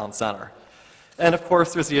the town center. And of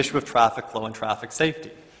course, there's the issue of traffic flow and traffic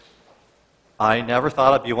safety. I never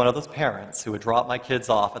thought I'd be one of those parents who would drop my kids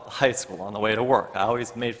off at the high school on the way to work. I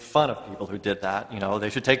always made fun of people who did that. You know,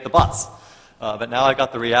 they should take the bus. But now I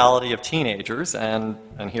got the reality of teenagers, and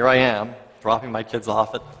here I am, dropping my kids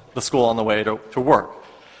off at the school on the way to work.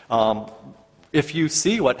 If you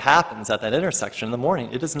see what happens at that intersection in the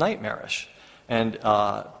morning, it is nightmarish. And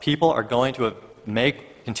people are going to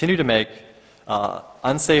continue to make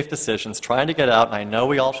unsafe decisions, trying to get out. And I know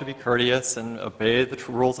we all should be courteous and obey the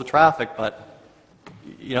rules of traffic, but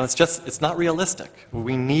you know, it's not realistic.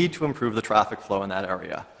 We need to improve the traffic flow in that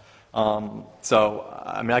area. So,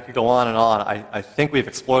 I mean, I could go on and on. I think we've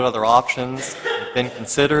explored other options. They've been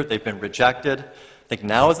considered. They've been rejected. I think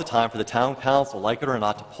now is the time for the town council, like it or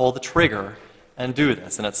not, to pull the trigger and do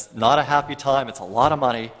this. And it's not a happy time. It's a lot of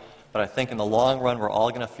money. But I think in the long run, we're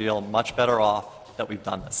all going to feel much better off that we've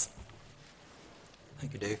done this.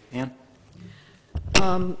 Thank you, Dave. Ann?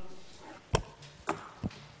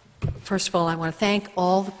 First of all, I want to thank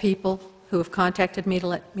all the people who have contacted me to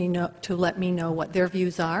let me know what their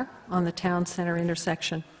views are on the town center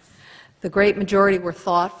intersection. The great majority were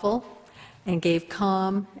thoughtful and gave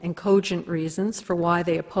calm and cogent reasons for why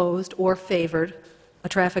they opposed or favored a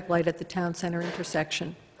traffic light at the town center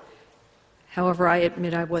intersection. However, I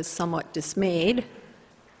admit I was somewhat dismayed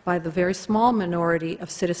by the very small minority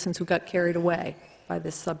of citizens who got carried away by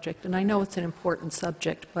this subject. And I know it's an important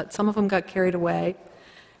subject, but some of them got carried away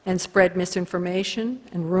and spread misinformation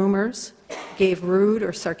and rumors, gave rude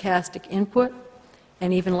or sarcastic input,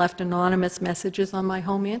 and even left anonymous messages on my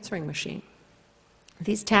home answering machine.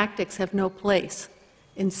 These tactics have no place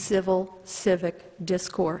in civil, civic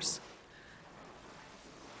discourse.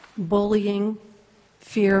 Bullying,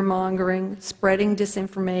 fear-mongering, spreading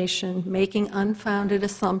disinformation, making unfounded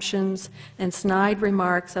assumptions, and snide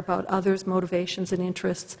remarks about others' motivations and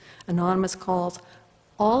interests, anonymous calls,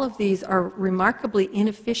 all of these are remarkably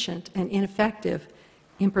inefficient and ineffective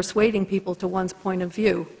in persuading people to one's point of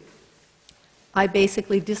view. I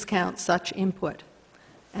basically discount such input.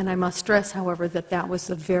 And I must stress, however, that that was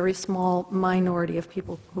a very small minority of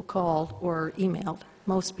people who called or emailed.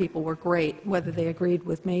 Most people were great, whether they agreed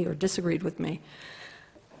with me or disagreed with me.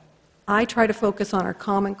 I try to focus on our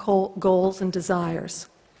common goals and desires,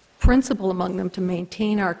 principal among them to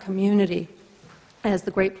maintain our community as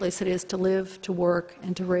the great place it is to live, to work,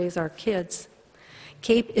 and to raise our kids.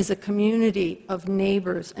 CAPE is a community of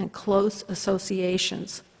neighbors and close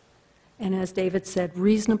associations. And as David said,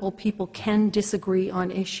 reasonable people can disagree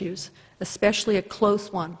on issues, especially a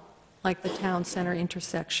close one like the town center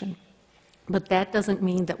intersection. But that doesn't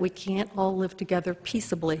mean that we can't all live together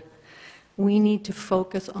peaceably. We need to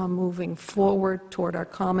focus on moving forward toward our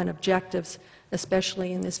common objectives,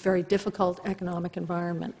 especially in this very difficult economic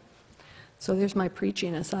environment. So there's my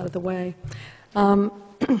preachiness out of the way.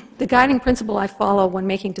 The guiding principle I follow when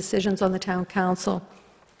making decisions on the town council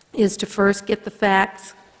is to first get the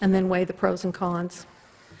facts and then weigh the pros and cons.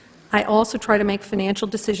 I also try to make financial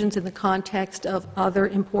decisions in the context of other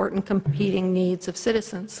important competing needs of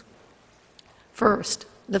citizens. First,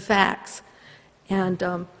 the facts.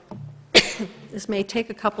 And this may take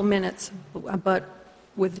a couple minutes, but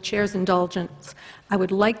with the chair's indulgence, I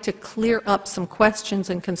would like to clear up some questions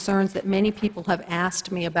and concerns that many people have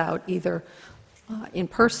asked me about, either in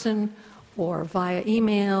person or via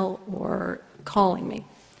email or calling me.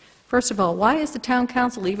 First of all, why is the town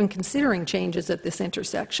council even considering changes at this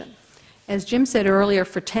intersection? As Jim said earlier,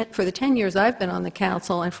 for the 10 years I've been on the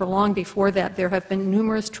council, and for long before that, there have been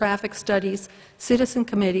numerous traffic studies, citizen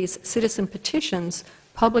committees, citizen petitions,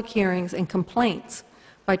 public hearings, and complaints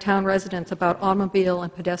by town residents about automobile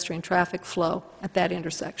and pedestrian traffic flow at that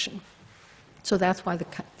intersection. So that's why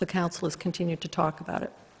the council has continued to talk about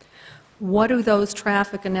it. What do those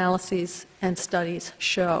traffic analyses and studies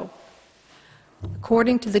show?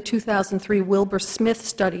 According to the 2003 Wilbur Smith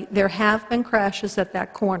study, there have been crashes at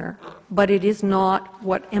that corner, but it is not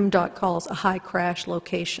what MDOT calls a high crash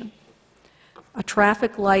location. A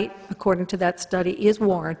traffic light, according to that study, is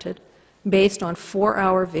warranted based on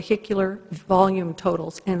 4-hour vehicular volume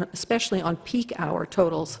totals, and especially on peak hour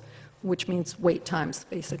totals, which means wait times,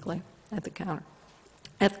 basically, at the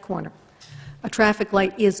corner. A traffic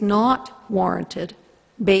light is not warranted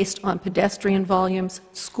based on pedestrian volumes,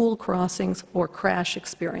 school crossings, or crash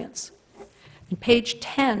experience. And page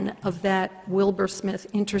 10 of that Wilbur Smith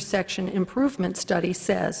intersection improvement study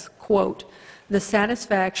says, quote, "The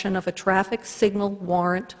satisfaction of a traffic signal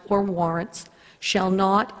warrant or warrants shall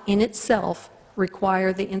not in itself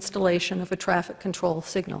require the installation of a traffic control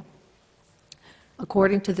signal."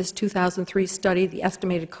 According to this 2003 study, the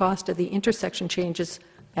estimated cost of the intersection changes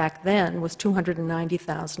back then was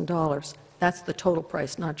 $290,000. That's the total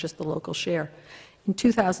price, not just the local share. In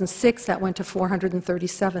 2006, that went to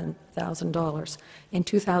 $437,000. In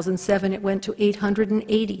 2007, it went to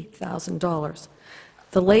 $880,000.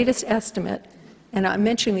 The latest estimate, and I'm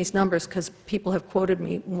mentioning these numbers because people have quoted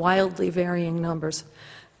me wildly varying numbers.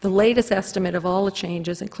 The latest estimate of all the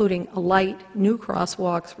changes, including a light, new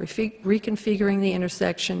crosswalks, reconfiguring the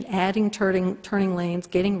intersection, adding turning lanes,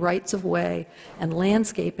 getting rights of way, and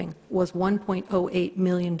landscaping, was $1.08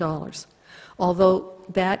 million. Although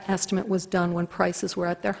that estimate was done when prices were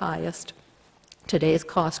at their highest, today's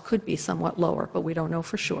cost could be somewhat lower, but we don't know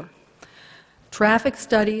for sure. Traffic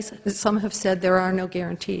studies, some have said there are no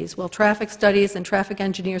guarantees. Well, traffic studies and traffic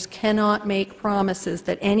engineers cannot make promises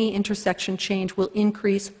that any intersection change will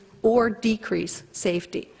increase or decrease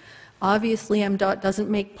safety. Obviously, MDOT doesn't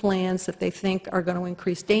make plans that they think are going to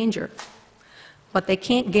increase danger, but they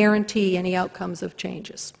can't guarantee any outcomes of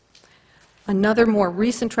changes. Another more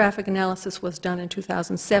recent traffic analysis was done in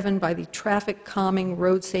 2007 by the Traffic Calming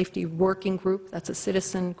Road Safety Working Group. That's a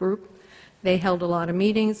citizen group. They held a lot of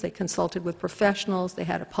meetings, they consulted with professionals, they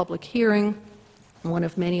had a public hearing, one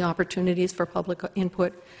of many opportunities for public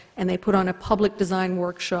input, and they put on a public design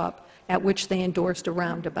workshop at which they endorsed a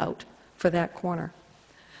roundabout for that corner.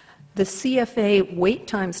 The CFA wait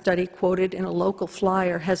time study quoted in a local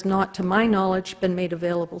flyer has not, to my knowledge, been made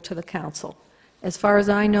available to the council. As far as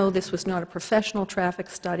I know, this was not a professional traffic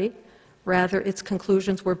study. Rather, its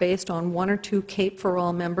conclusions were based on 1 or 2 Cape for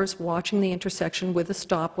All members watching the intersection with a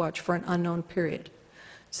stopwatch for an unknown period.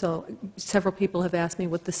 So several people have asked me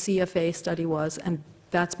what the CFA study was, and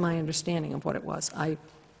that's my understanding of what it was. I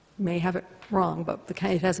may have it wrong, but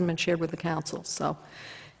it hasn't been shared with the council. So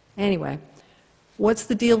anyway, what's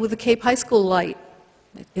the deal with the Cape High School light?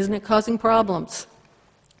 Isn't it causing problems?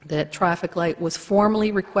 That traffic light was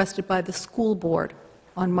formally requested by the school board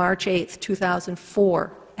on March 8,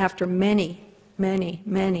 2004, after many, many,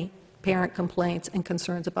 many parent complaints and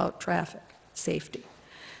concerns about traffic safety.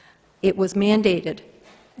 It was mandated,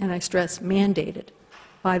 and I stress mandated,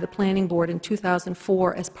 by the planning board in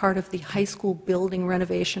 2004 as part of the high school building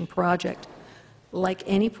renovation project. Like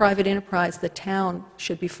any private enterprise, the town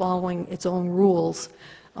should be following its own rules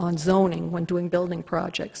on zoning when doing building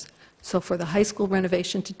projects. So for the high school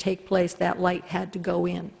renovation to take place, that light had to go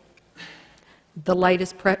in. The light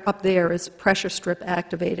is up there is pressure strip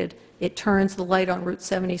activated. It turns the light on Route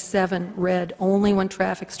 77 red only when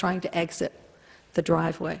traffic's trying to exit the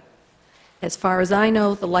driveway. As far as I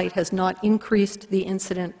know, the light has not increased the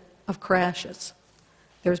incident of crashes.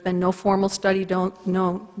 There's been no formal study done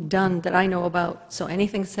that I know about, so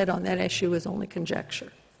anything said on that issue is only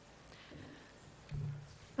conjecture.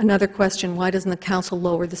 Another question, why doesn't the council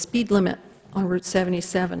lower the speed limit on Route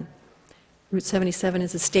 77? Route 77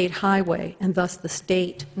 is a state highway, and thus the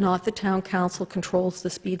state, not the town council, controls the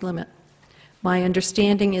speed limit. My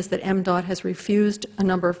understanding is that MDOT has refused a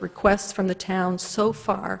number of requests from the town so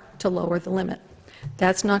far to lower the limit.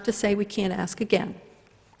 That's not to say we can't ask again,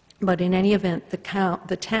 but in any event,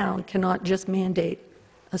 the town cannot just mandate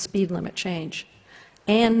a speed limit change.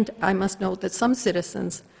 And I must note that some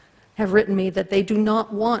citizens have written me that they do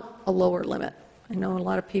not want a lower limit. I know a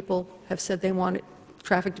lot of people have said they want it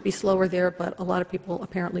traffic to be slower there, but a lot of people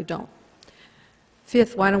apparently don't.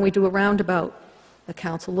 Fifth, why don't we do a roundabout? The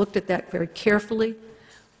council looked at that very carefully,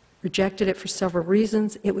 rejected it for several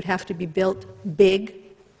reasons. It would have to be built big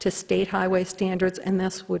to state highway standards, and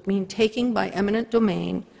this would mean taking by eminent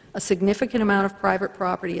domain a significant amount of private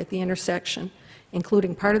property at the intersection,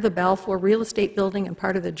 including part of the Balfour Real Estate Building and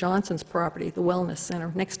part of the Johnson's property, the Wellness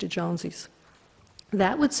Center, next to Jonesy's.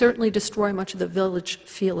 That would certainly destroy much of the village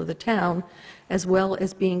feel of the town, as well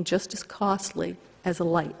as being just as costly as a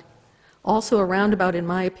light. Also, a roundabout, in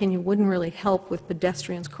my opinion, wouldn't really help with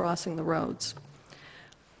pedestrians crossing the roads.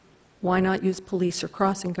 Why not use police or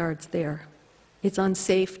crossing guards there? It's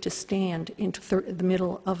unsafe to stand into the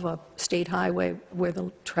middle of a state highway where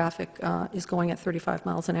the traffic is going at 35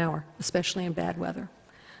 miles an hour, especially in bad weather.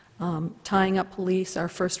 Tying up police, our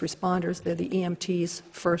first responders, they're the EMTs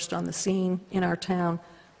first on the scene in our town,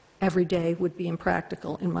 every day would be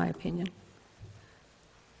impractical, in my opinion.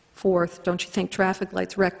 Fourth, don't you think traffic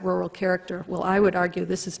lights wreck rural character? Well, I would argue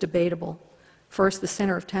this is debatable. First, the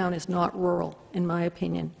center of town is not rural, in my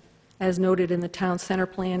opinion. As noted in the town center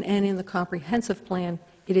plan and in the comprehensive plan,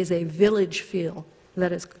 it is a village feel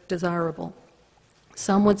that is desirable.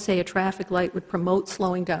 Some would say a traffic light would promote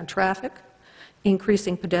slowing down traffic,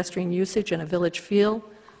 increasing pedestrian usage and a village feel,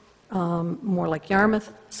 more like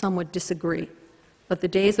Yarmouth. Some would disagree. But the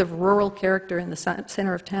days of rural character in the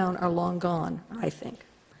center of town are long gone, I think.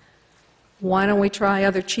 Why don't we try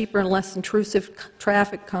other cheaper and less intrusive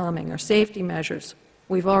traffic calming or safety measures?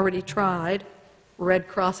 We've already tried red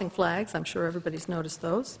crossing flags. I'm sure everybody's noticed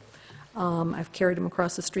those. I've carried them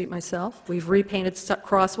across the street myself. We've repainted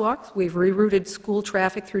crosswalks. We've rerouted school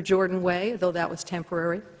traffic through Jordan Way, though that was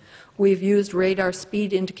temporary. We've used radar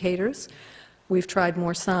speed indicators. We've tried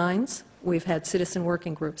more signs. We've had citizen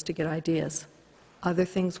working groups to get ideas. Other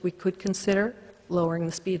things we could consider, lowering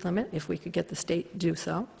the speed limit if we could get the state to do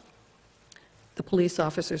so. The police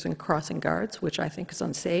officers and crossing guards, which I think is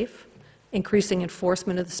unsafe. Increasing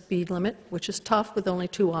enforcement of the speed limit, which is tough with only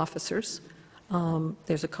 2 officers.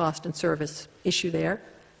 There's a cost and service issue there.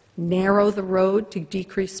 Narrow the road to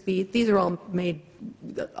decrease speed. These are all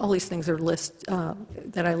these things are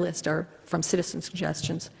that I list are from citizen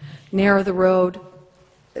suggestions. Narrow the road,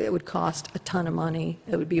 it would cost a ton of money.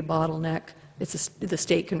 It would be a bottleneck. The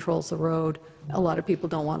state controls the road. A lot of people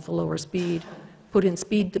don't want the lower speed. Put in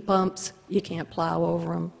speed bumps, you can't plow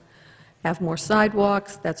over them. Have more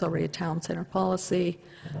sidewalks, that's already a town center policy.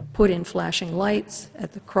 Put in flashing lights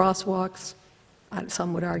at the crosswalks.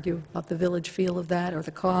 Some would argue about the village feel of that or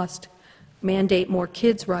the cost. Mandate more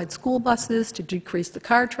kids ride school buses to decrease the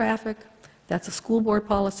car traffic. That's a school board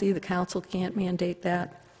policy. The council can't mandate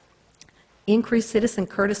that. Increase citizen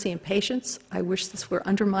courtesy and patience. I wish this were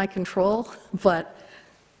under my control, but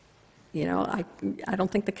I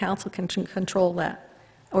don't think the council can control that.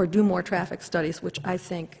 Or do more traffic studies, which I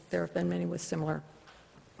think there have been many with similar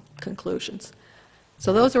conclusions.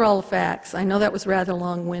 So those are all the facts. I know that was rather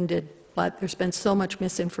long-winded, but there's been so much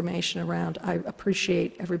misinformation around. I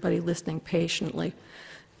appreciate everybody listening patiently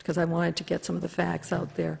because I wanted to get some of the facts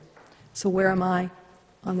out there. So where am I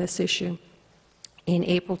on this issue? In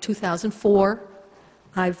April 2004,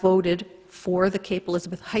 I voted for the Cape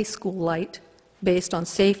Elizabeth High School light based on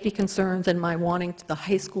safety concerns and my wanting the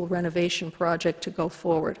high school renovation project to go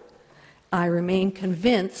forward. I remain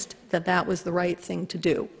convinced that that was the right thing to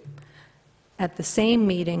do. At the same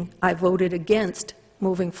meeting, I voted against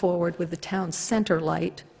moving forward with the town center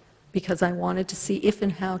light because I wanted to see if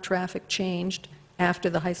and how traffic changed after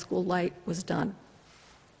the high school light was done.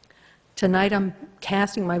 Tonight, I'm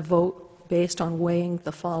casting my vote based on weighing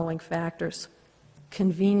the following factors.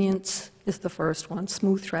 Convenience is the first one,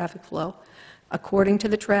 smooth traffic flow. According to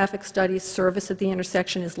the traffic studies, service at the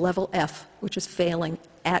intersection is level F, which is failing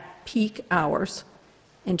at peak hours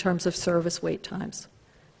in terms of service wait times.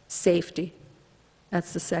 Safety,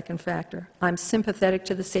 that's the second factor. I'm sympathetic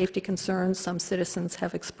to the safety concerns some citizens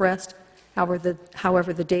have expressed.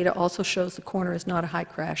 However, the data also shows the corner is not a high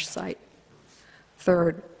crash site.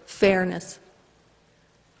 Third, fairness.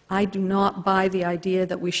 I do not buy the idea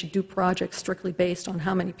that we should do projects strictly based on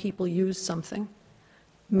how many people use something.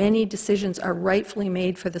 Many decisions are rightfully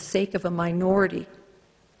made for the sake of a minority,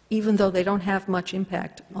 even though they don't have much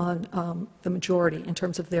impact on the majority in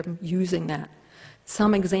terms of them using that.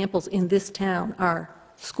 Some examples in this town are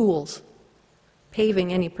schools,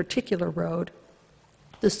 paving any particular road,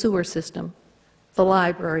 the sewer system, the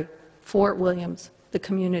library, Fort Williams, the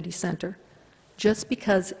community center. Just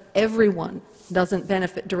because everyone doesn't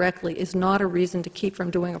benefit directly is not a reason to keep from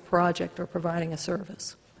doing a project or providing a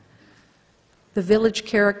service. The village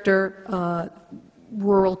character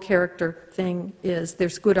rural character thing is,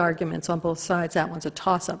 there's good arguments on both sides. That one's a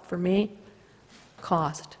toss-up for me.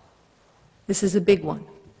 Cost. This is a big one.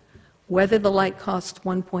 Whether the light costs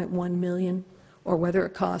 $1.1 million or whether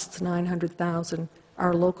it costs $900,000,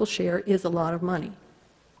 our local share is a lot of money.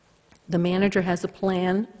 The manager has a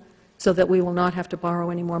plan so that we will not have to borrow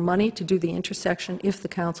any more money to do the intersection if the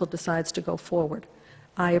council decides to go forward.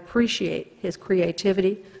 I appreciate his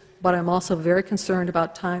creativity, but I'm also very concerned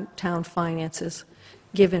about town finances,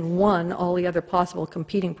 given, one, all the other possible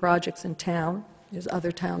competing projects in town. There's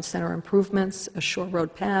other town center improvements, a shore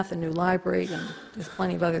road path, a new library, and there's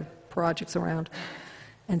plenty of other projects around.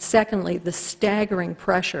 And secondly, the staggering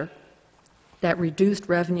pressure that reduced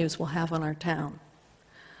revenues will have on our town.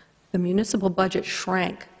 The municipal budget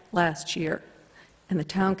shrank last year, and the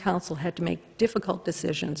town council had to make difficult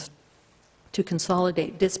decisions to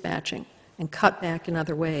consolidate dispatching and cut back in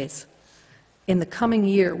other ways. In the coming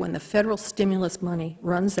year, when the federal stimulus money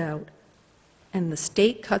runs out and the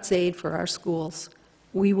state cuts aid for our schools,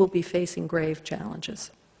 we will be facing grave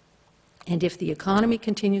challenges. And if the economy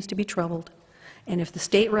continues to be troubled, and if the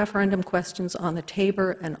state referendum questions on the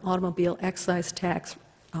Tabor and automobile excise tax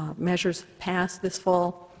measures pass this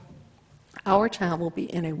fall, our town will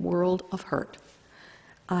be in a world of hurt.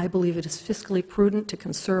 I believe it is fiscally prudent to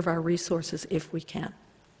conserve our resources if we can.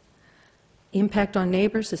 Impact on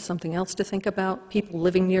neighbors is something else to think about. People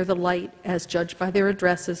living near the light, as judged by their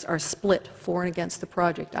addresses, are split for and against the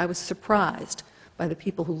project. I was surprised by the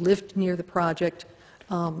people who lived near the project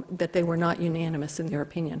that they were not unanimous in their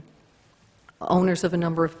opinion. Owners of a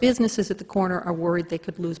number of businesses at the corner are worried they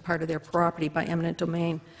could lose part of their property by eminent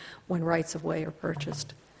domain when rights-of-way are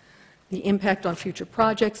purchased. The impact on future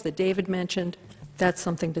projects that David mentioned, that's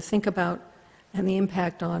something to think about, and the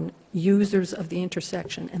impact on users of the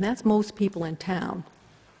intersection, and that's most people in town.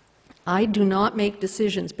 I do not make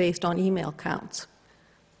decisions based on email counts,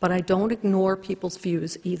 but I don't ignore people's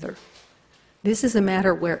views either. This is a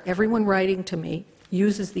matter where everyone writing to me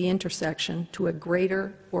uses the intersection to a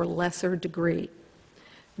greater or lesser degree.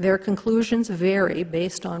 Their conclusions vary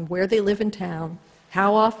based on where they live in town,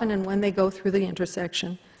 how often and when they go through the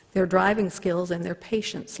intersection, their driving skills, and their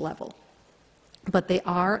patience level. But they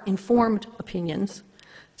are informed opinions,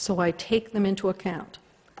 so I take them into account.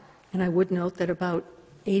 And I would note that about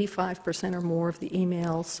 85% or more of the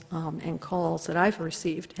emails and calls that I've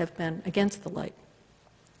received have been against the light.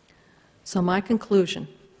 So my conclusion,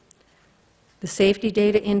 the safety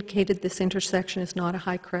data indicated this intersection is not a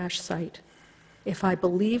high crash site. If I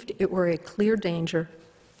believed it were a clear danger,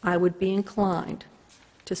 I would be inclined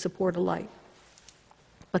to support a light.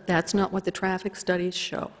 But that's not what the traffic studies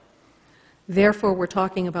show. Therefore, we're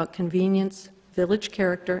talking about convenience, village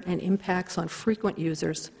character, and impacts on frequent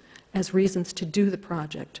users as reasons to do the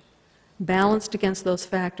project. Balanced against those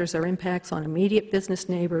factors are impacts on immediate business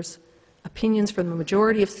neighbors, opinions from the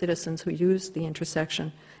majority of citizens who use the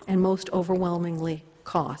intersection, and most overwhelmingly,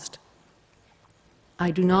 cost.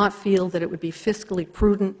 I do not feel that it would be fiscally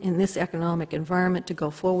prudent in this economic environment to go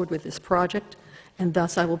forward with this project, and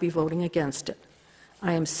thus I will be voting against it.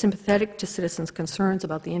 I am sympathetic to citizens' concerns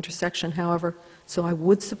about the intersection, however, so I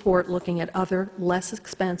would support looking at other less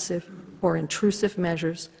expensive or intrusive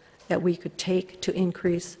measures that we could take to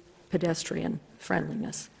increase pedestrian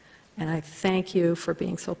friendliness. And I thank you for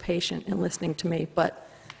being so patient and listening to me, but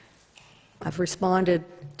I've responded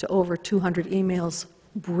to over 200 emails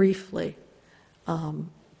briefly,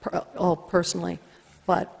 all personally,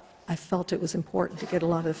 but I felt it was important to get a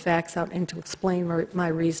lot of the facts out and to explain my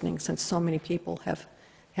reasoning, since so many people have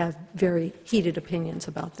very heated opinions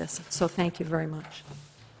about this. So thank you very much.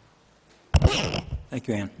 Thank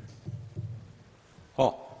you, Ann.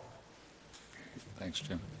 Paul. Thanks,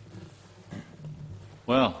 Jim.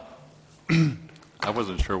 Well, I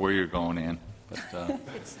wasn't sure where you're going, Ann, but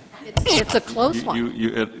it's a close one.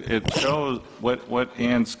 It shows what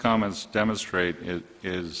Ann's comments demonstrate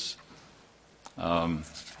is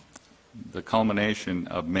the culmination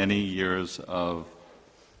of many years of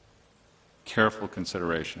careful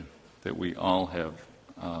consideration that we all have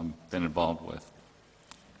been involved with.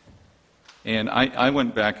 And I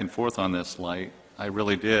went back and forth on this light. I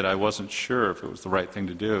really did. I wasn't sure if it was the right thing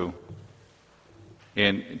to do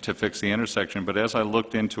and to fix the intersection. But as I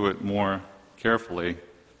looked into it more carefully,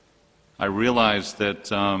 I realized that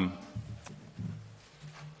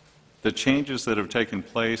the changes that have taken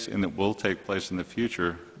place and that will take place in the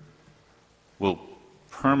future will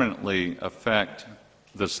permanently affect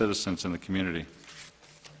the citizens in the community.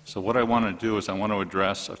 So what I want to do is I want to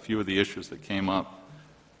address a few of the issues that came up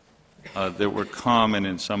that were common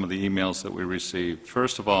in some of the emails that we received.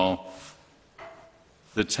 First of all,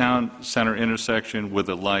 the town center intersection with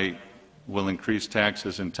a light will increase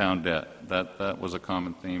taxes and town debt. That was a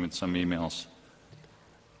common theme in some emails.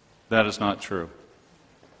 That is not true.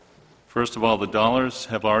 First of all, the dollars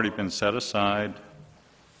have already been set aside.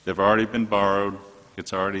 They've already been borrowed.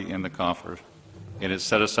 It's already in the coffer, and it's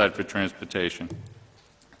set aside for transportation.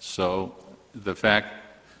 So the fact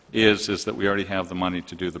is that we already have the money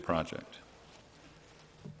to do the project.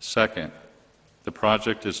 Second, the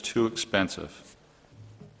project is too expensive.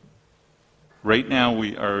 Right now,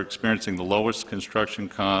 we are experiencing the lowest construction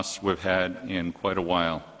costs we've had in quite a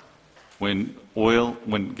while. When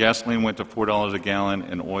gasoline went to $4 a gallon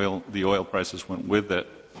and the oil prices went with it,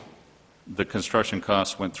 the construction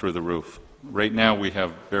costs went through the roof. Right now, we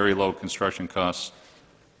have very low construction costs,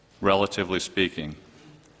 relatively speaking.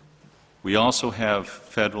 We also have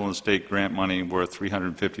federal and state grant money worth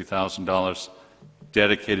 $350,000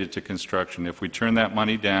 dedicated to construction. If we turn that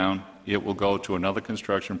money down, it will go to another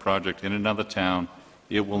construction project in another town.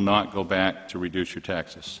 It will not go back to reduce your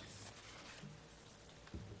taxes.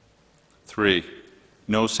 3,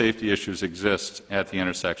 no safety issues exist at the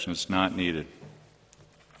intersection. It's not needed.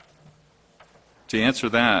 To answer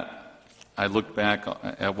that, I looked back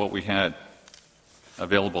at what we had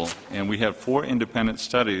available, and we have 4 independent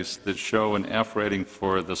studies that show an F rating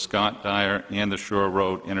for the Scott Dyer and the Shore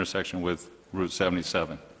Road intersection with Route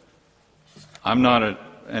 77. I'm not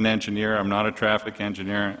an engineer, I'm not a traffic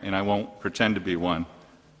engineer, and I won't pretend to be one,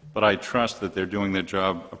 but I trust that they're doing their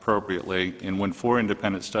job appropriately, and when 4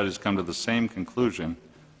 independent studies come to the same conclusion,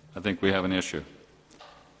 I think we have an issue.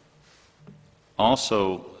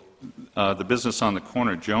 Also, the business on the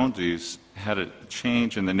corner, Jonesy's, had a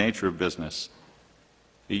change in the nature of business.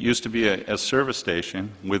 It used to be a service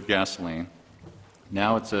station with gasoline.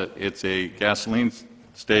 Now it's a gasoline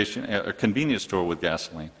station, a convenience store with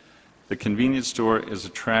gasoline. The convenience store is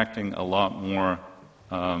attracting a lot more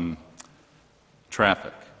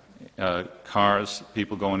traffic. Cars,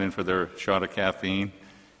 people going in for their shot of caffeine,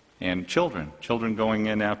 and children going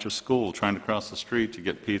in after school, trying to cross the street to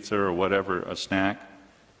get pizza or whatever, a snack.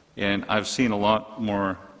 And I've seen a lot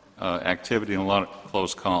more activity and a lot of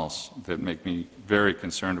close calls that make me very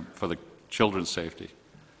concerned for the children's safety.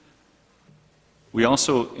 We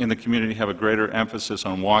also, in the community, have a greater emphasis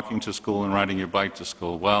on walking to school and riding your bike to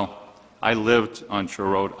school. Well, I lived on Shore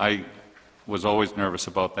Road. I was always nervous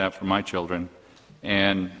about that for my children,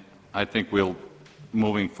 and I think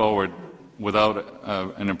moving forward, without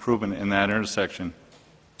an improvement in that intersection,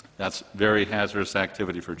 that's very hazardous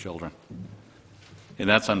activity for children. And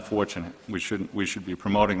that's unfortunate. We should be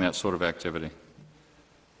promoting that sort of activity.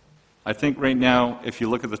 I think right now, if you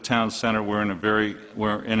look at the town center, we're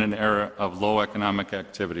in an era of low economic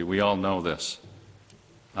activity. We all know this.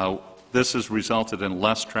 This has resulted in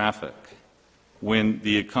less traffic. When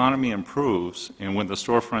the economy improves and when the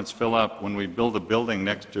storefronts fill up, when we build a building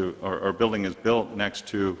next to, or building is built next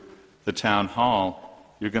to the town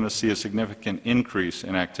hall, you're going to see a significant increase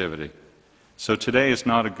in activity. So today is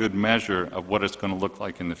not a good measure of what it's going to look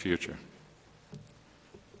like in the future,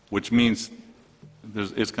 which means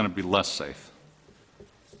it's going to be less safe.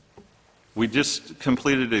 We just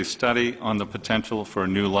completed a study on the potential for a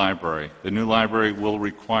new library. The new library will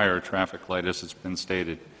require a traffic light, as it's been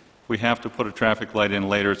stated. If we have to put a traffic light in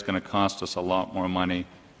later, it's going to cost us a lot more money,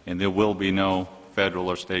 and there will be no federal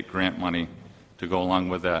or state grant money to go along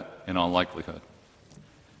with that in all likelihood.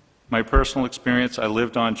 My personal experience, I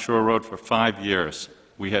lived on Shore Road for 5 years.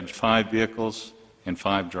 We had 5 vehicles and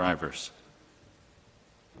 5 drivers.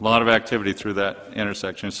 A lot of activity through that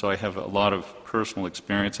intersection, so I have a lot of personal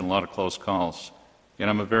experience and a lot of close calls. And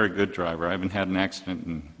I'm a very good driver. I haven't had an accident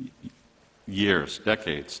in years,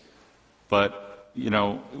 decades. But, you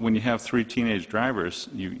know, when you have 3 teenage drivers,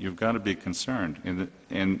 you've got to be concerned.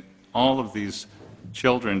 And all of these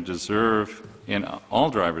children deserve, and all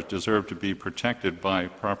drivers deserve, to be protected by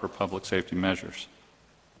proper public safety measures.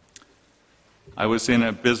 I was in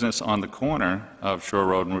a business on the corner of Shore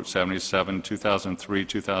Road and Route 77, 2003,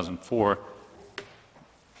 2004.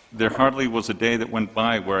 There hardly was a day that went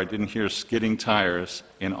by where I didn't hear skidding tires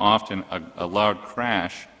and often a loud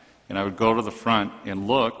crash, and I would go to the front and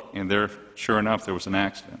look, and there, sure enough, there was an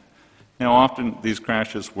accident. Now, often these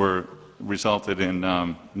crashes resulted in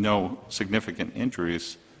no significant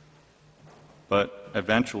injuries, but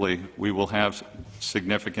eventually we will have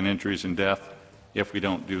significant injuries and death if we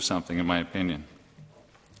don't do something, in my opinion.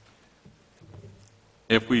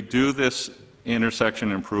 If we do this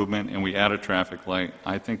intersection improvement and we add a traffic light,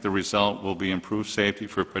 I think the result will be improved safety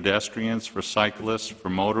for pedestrians, for cyclists, for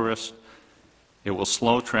motorists. It will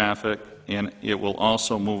slow traffic, and it will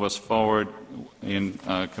also move us forward in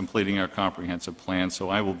completing our comprehensive plan. So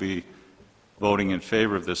I will be voting in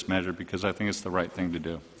favor of this measure because I think it's the right thing to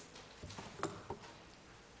do.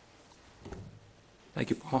 Thank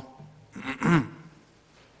you, Paul.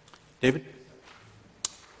 David?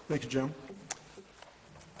 Thank you, Jim.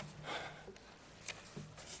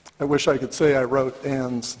 I wish I could say I wrote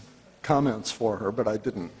Ann's comments for her, but I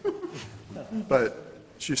didn't. But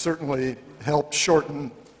she certainly helped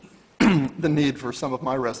shorten the need for some of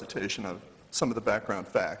my recitation of some of the background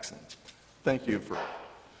facts. And thank you for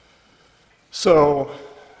so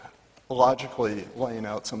logically laying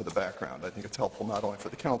out some of the background. I think it's helpful not only for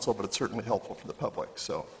the council, but it's certainly helpful for the public.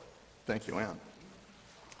 So thank you, Ann.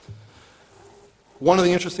 One of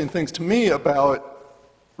the interesting things to me about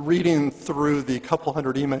reading through the couple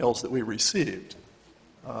hundred emails that we received,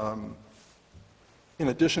 in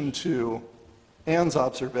addition to Ann's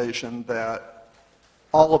observation that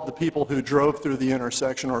all of the people who drove through the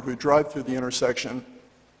intersection or who drive through the intersection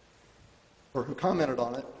or who commented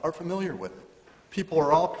on it are familiar with it. People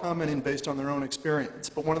are all commenting based on their own experience.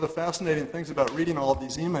 But one of the fascinating things about reading all of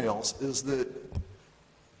these emails is that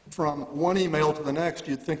from one email to the next,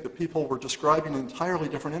 you'd think that people were describing entirely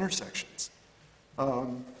different intersections.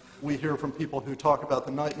 We hear from people who talk about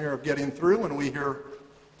the nightmare of getting through, and we hear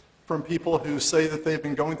from people who say that they've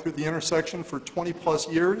been going through the intersection for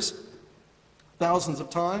 20-plus years, thousands of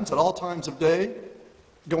times, at all times of day,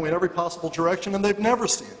 going every possible direction, and they've never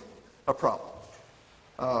seen a problem.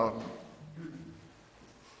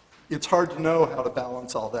 It's hard to know how to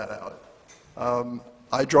balance all that out.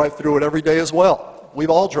 I drive through it every day as well. We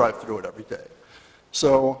all drive through it every day.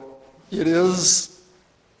 So it is,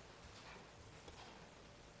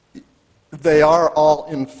 they are all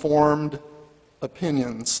informed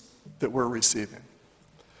opinions that we're receiving.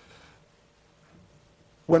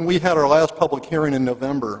 When we had our last public hearing in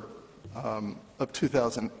November of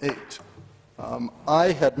 2008,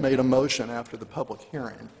 I had made a motion after the public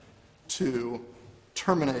hearing to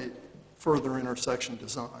terminate further intersection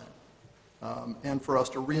design and for us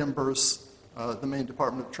to reimburse the Maine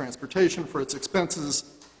Department of Transportation for its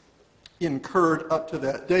expenses incurred up to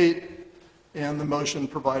that date, and the motion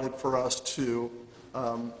provided for us to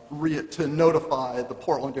notify the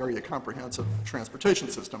Portland Area Comprehensive Transportation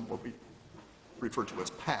System, what we refer to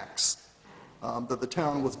as PACS, that the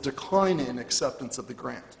town was declining acceptance of the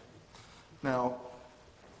grant. Now,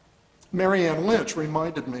 Mary Ann Lynch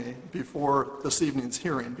reminded me before this evening's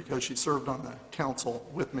hearing, because she served on the council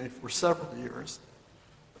with me for several years,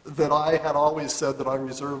 that I had always said that I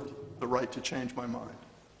reserved the right to change my mind,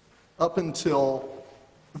 up until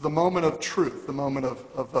the moment of truth, the moment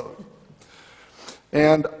of vote.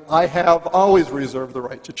 And I have always reserved the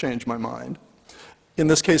right to change my mind. In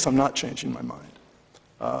this case, I'm not changing my mind.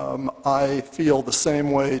 I feel the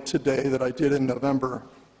same way today that I did in November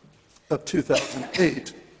of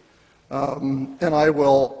 2008. And I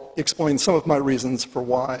will explain some of my reasons for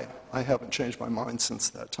why I haven't changed my mind since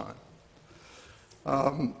that time.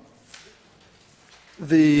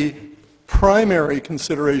 The primary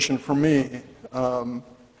consideration for me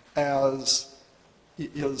is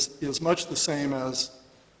much the same as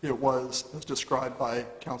it was as described by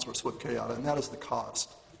Councilor Swift-Kayada, and that is the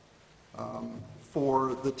cost.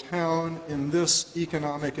 For the town in this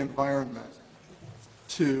economic environment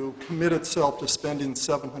to commit itself to spending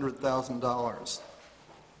 $700,000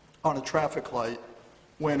 on a traffic light,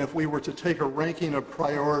 when if we were to take a ranking of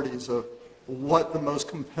priorities of what the most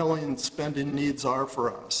compelling spending needs are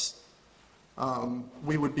for us,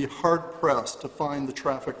 we would be hard-pressed to find the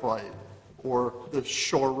traffic light or the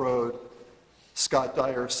Shore Road, Scott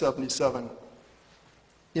Dyer 77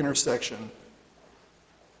 intersection.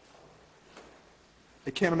 I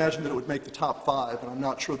can't imagine that it would make the top 5, and I'm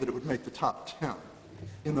not sure that it would make the top 10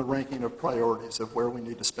 in the ranking of priorities of where we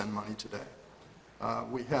need to spend money today.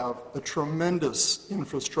 We have a tremendous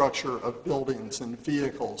infrastructure of buildings and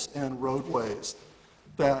vehicles and roadways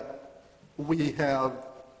that we have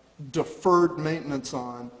deferred maintenance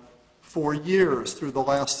on for years through the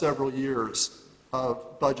last several years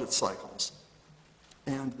of budget cycles.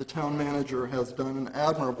 And the town manager has done an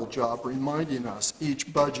admirable job reminding us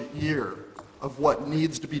each budget year of what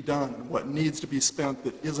needs to be done and what needs to be spent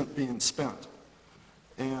that isn't being spent.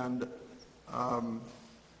 And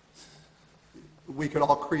we could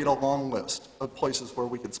all create a long list of places where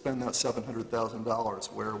we could spend that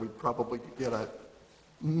 $700,000, where we'd probably get a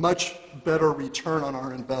much better return on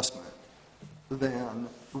our investment than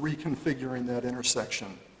reconfiguring that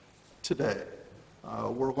intersection today.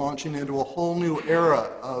 We're launching into a whole new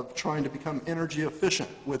era of trying to become energy efficient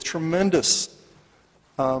with tremendous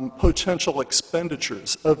potential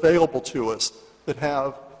expenditures available to us that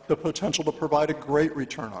have the potential to provide a great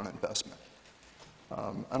return on investment.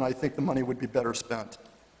 And I think the money would be better spent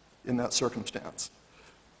in that circumstance.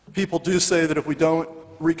 People do say that if we don't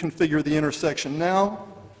reconfigure the intersection now,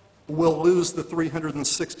 we'll lose the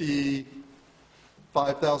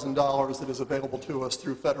 $365,000 that is available to us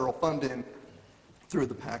through federal funding through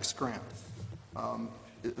the PACS grant.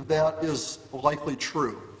 That is likely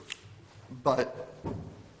true, but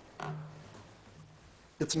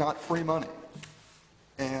it's not free money.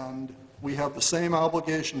 And we have the same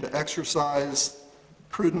obligation to exercise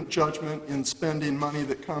prudent judgment in spending money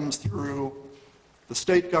that comes through the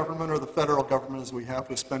state government or the federal government as we have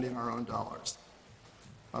with spending our own dollars.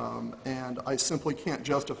 And I simply can't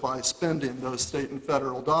justify spending those state and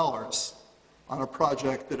federal dollars on a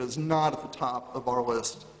project that is not at the top of our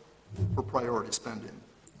list for priority spending.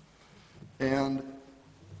 And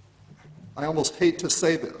I almost hate to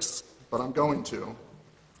say this, but I'm going to.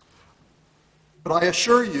 But I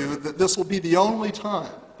assure you that this will be the only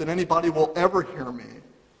time that anybody will ever hear me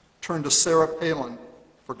turn to Sarah Palin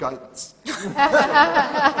for guidance.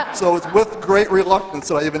 So it's with great reluctance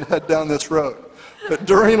that I even head down this road. But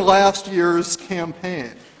during last year's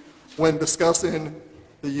campaign, when discussing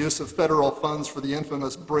the use of federal funds for the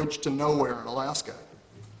infamous Bridge to Nowhere in Alaska,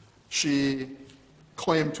 she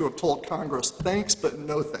claimed to have told Congress, thanks but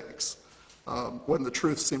no thanks, when the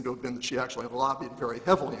truth seemed to have been that she actually lobbied very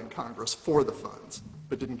heavily in Congress for the funds,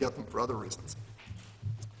 but didn't get them for other reasons.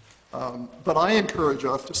 But I encourage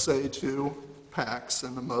us to say to PACS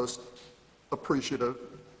in the most appreciative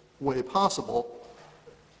way possible,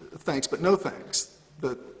 thanks but no thanks,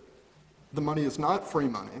 that the money is not free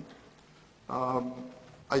money.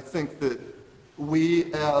 I think that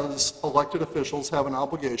we as elected officials have an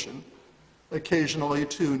obligation occasionally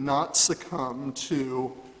to not succumb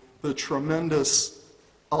to the tremendous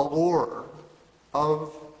allure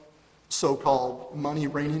of so-called money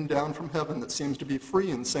raining down from heaven that seems to be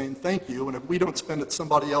free and saying thank you, and if we don't spend it,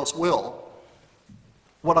 somebody else will.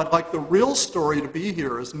 What I'd like the real story to be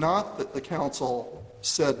here is not that the council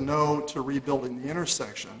said no to rebuilding the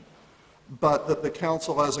intersection, but that the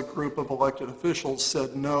council as a group of elected officials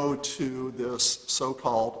said no to this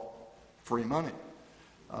so-called free money.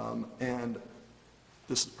 And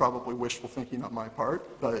this is probably wishful thinking on my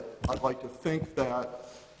part, but I'd like to think that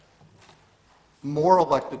more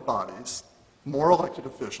elected bodies, more elected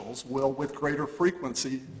officials will with greater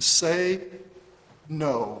frequency say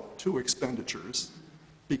no to expenditures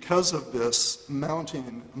because of this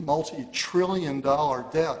mounting multi-trillion-dollar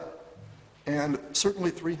debt. And certainly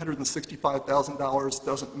 $365,000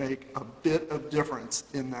 doesn't make a bit of difference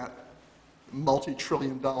in that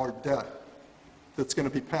multi-trillion-dollar debt that's going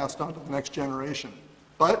to be passed on to the next generation.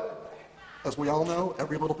 But, as we all know,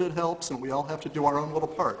 every little bit helps, and we all have to do our own little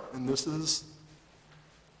part. And this is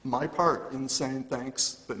my part in saying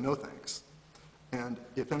thanks, but no thanks. And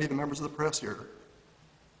if any of the members of the press here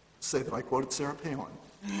say that I quoted Sarah Palin,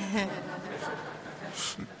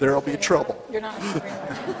 there'll be trouble. You're not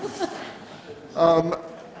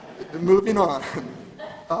Moving on.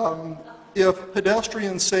 If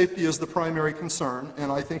pedestrian safety is the primary concern,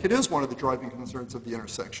 and I think it is one of the driving concerns of the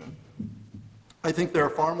intersection, I think there are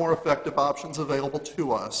far more effective options available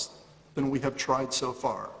to us than we have tried so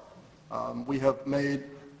far. We have made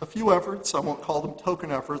a few efforts. I won't call them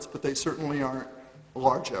token efforts, but they certainly aren't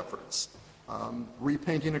large efforts.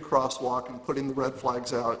 Repainting a crosswalk and putting the red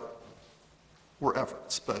flags out were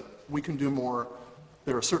efforts, but we can do more.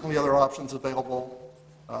 There are certainly other options available.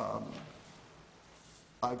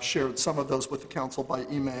 I've shared some of those with the council by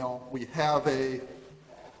email. We have I'm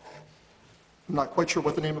not quite sure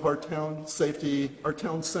what the name of our town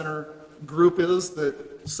center group is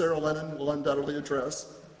that Sarah Lennon will undoubtedly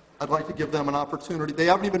address. I'd like to give them an opportunity. They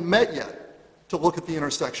haven't even met yet to look at the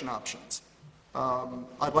intersection options.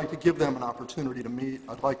 I'd like to give them an opportunity to meet.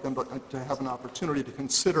 I'd like them to have an opportunity to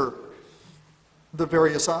consider the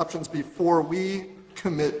various options before we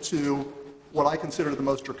commit to what I consider the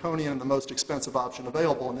most draconian and the most expensive option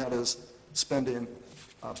available, and that is spending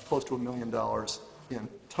close to $1 million in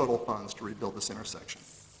total funds to rebuild this intersection.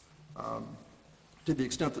 To the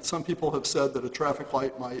extent that some people have said that a traffic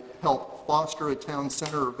light might help foster a town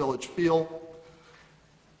center or village feel,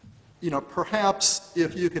 perhaps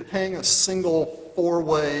if you could hang a single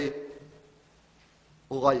four-way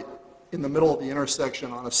light in the middle of the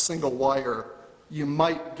intersection on a single wire, you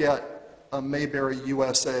might get a Mayberry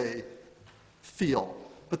USA feel.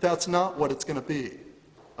 But that's not what it's going to be.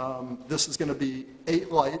 This is going to be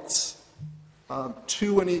 8 lights,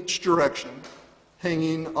 2 in each direction,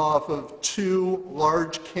 hanging off of 2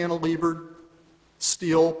 large cantilevered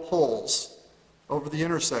steel poles over the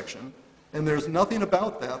intersection. And there's nothing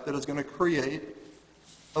about that that is going to create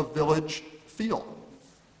a village feel.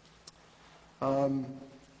 I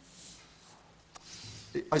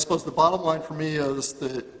suppose the bottom line for me is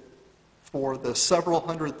that for the several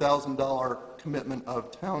 $100,000 commitment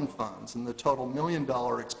of town funds and the total $1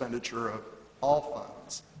 million expenditure of all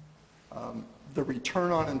funds, the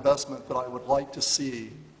return on investment that I would like to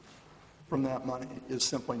see from that money is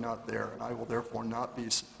simply not there, and I will therefore not be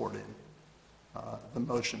supporting the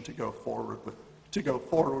motion to go forward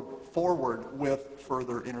with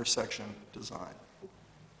further intersection design.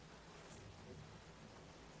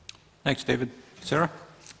 Thanks, David. Sarah?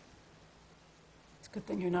 It's a good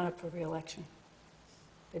thing you're not up for re-election.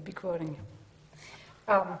 They'd be quoting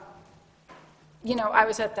you. You know, I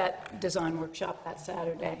was at that design workshop that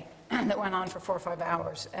Saturday that went on for 4 or 5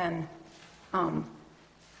 hours, and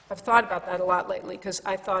I've thought about that a lot lately because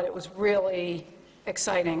I thought it was really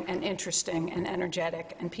exciting and interesting and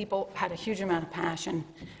energetic, and people had a huge amount of passion,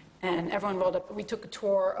 and everyone rolled up. We took a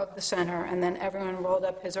tour of the center, and then everyone rolled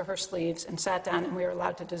up his or her sleeves and sat down, and we were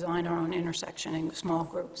allowed to design our own intersection in small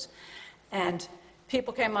groups. And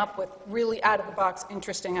people came up with really out-of-the-box,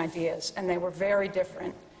 interesting ideas, and they were very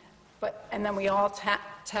different. And then we all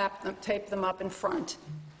taped them up in front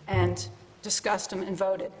and discussed them and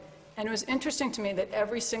voted. And it was interesting to me that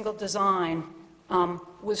every single design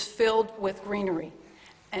was filled with greenery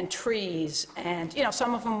and trees, and you know,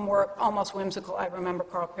 some of them were almost whimsical. I remember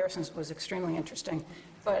Carl Pearson's was extremely interesting.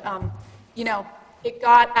 But you know, it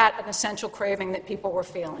got at an essential craving that people were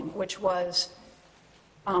feeling, which was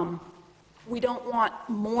we don't want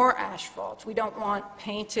more asphalt. We don't want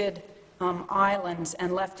painted islands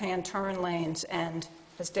and left-hand turn lanes and,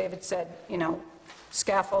 as David said, you know,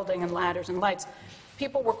 scaffolding and ladders and lights.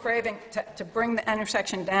 People were craving to bring the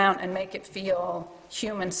intersection down and make it feel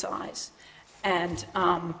human size. And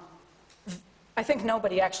I think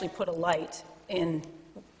nobody actually put a light in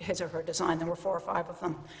his or her design. There were 4 or 5 of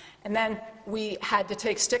them. And then we had to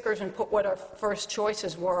take stickers and put what our first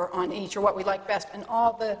choices were on each, or what we liked best. And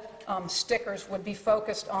all the stickers would be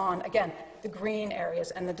focused on, again, the green areas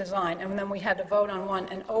and the design. And then we had to vote on one,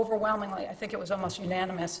 and overwhelmingly, I think it was almost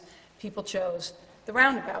unanimous, people chose the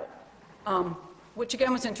roundabout, which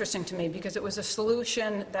again was interesting to me because it was a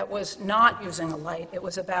solution that was not using a light. It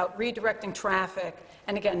was about redirecting traffic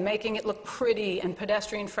and, again, making it look pretty and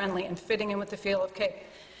pedestrian-friendly and fitting in with the feel of Cape.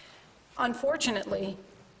 Unfortunately,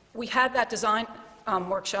 we had that design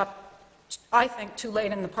workshop, I think, too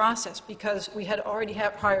late in the process because we had already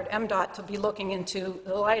hired MDOT to be looking into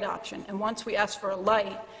the light option. And once we asked for a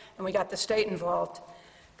light and we got the state involved,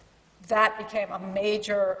 that became a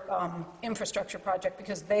major infrastructure project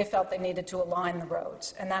because they felt they needed to align the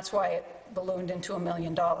roads. And that's why it ballooned into $1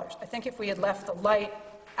 million. I think if we had left the light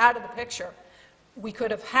out of the picture, we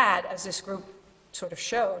could have had, as this group sort of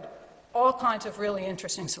showed, all kinds of really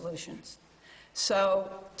interesting solutions.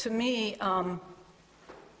 So to me,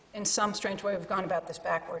 in some strange way, we've gone about this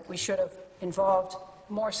backward. We should have involved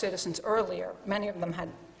more citizens earlier. Many of them had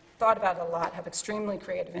thought about it a lot, have extremely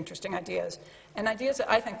creative, interesting ideas, and ideas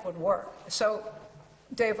that I think would work. So,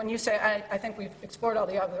 Dave, when you say, I think we've explored all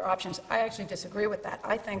the other options, I actually disagree with that.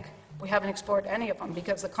 I think we haven't explored any of them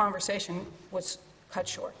because the conversation was cut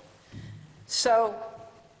short. So,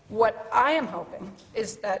 what I am hoping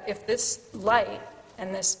is that if this light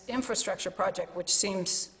and this infrastructure project, which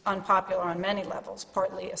seems unpopular on many levels,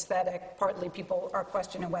 partly aesthetic, partly people are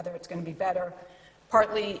questioning whether it's going to be better,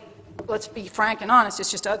 partly, let's be frank and honest,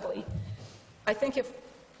 it's just ugly. I think if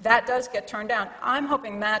that does get turned down, I'm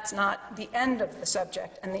hoping that's not the end of the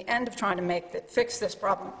subject and the end of trying to fix this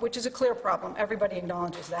problem, which is a clear problem. Everybody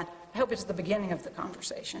acknowledges that. I hope it's the beginning of the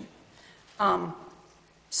conversation.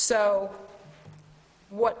 So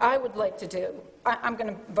what I would like to do, I'm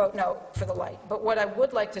going to vote no for the light, but what I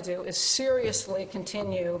would like to do is seriously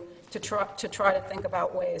continue to try to think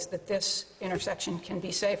about ways that this intersection can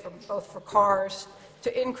be safer, both for cars,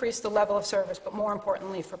 to increase the level of service, but more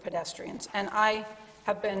importantly for pedestrians. And I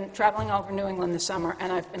have been traveling over New England this summer,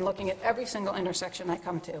 and I've been looking at every single intersection I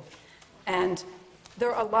come to. And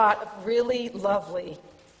there are a lot of really lovely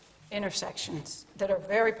intersections that are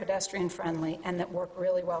very pedestrian-friendly and that work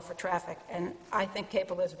really well for traffic. And I think Cape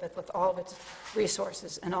Elizabeth, with all of its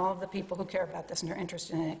resources and all of the people who care about this and are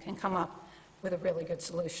interested in it, can come up with a really good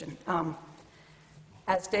solution.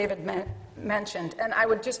 As David mentioned, and I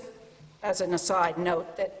would just, as an aside,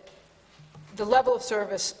 note that the level of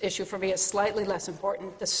service issue for me is slightly less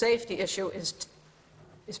important. The safety issue is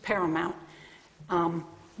paramount.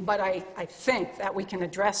 But I think that we can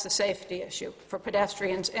address the safety issue for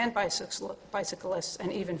pedestrians and bicyclists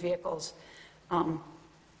and even vehicles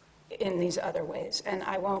in these other ways. And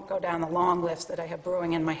I won't go down the long list that I have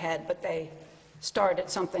brewing in my head, but they started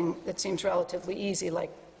something that seems relatively easy, like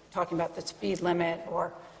talking about the speed limit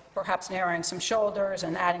or perhaps narrowing some shoulders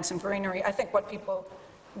and adding some greenery. I think what people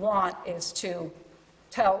want is to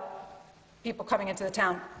tell people coming into the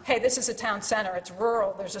town, hey, this is a town center, it's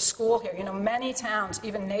rural, there's a school here. You know, many towns,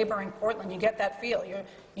 even neighboring Portland, you get that feel.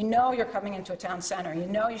 You know you're coming into a town center. You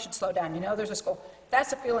know you should slow down. You know there's a school. That's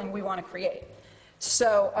the feeling we want to create.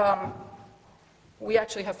 So we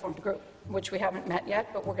actually have formed a group, which we haven't met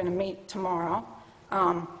yet, but we're going to meet tomorrow.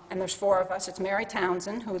 And there's 4 of us. It's Mary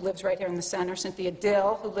Townsend, who lives right here in the center, Cynthia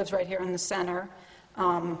Dill, who lives right here in the center,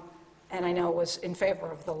 and I know was in favor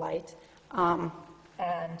of the light,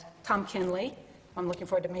 and Tom Kinley, I'm looking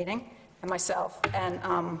forward to meeting, and myself.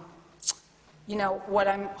 And, you know, what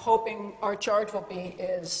I'm hoping our charge will be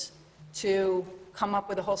is to come up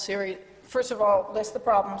with a whole series, first of all, list the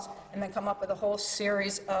problems, and then come up with a whole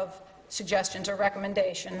series of suggestions or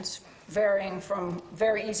recommendations, varying from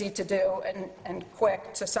very easy to do and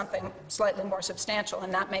quick to something slightly more substantial,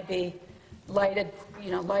 and that may be lighted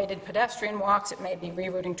pedestrian walks, it may be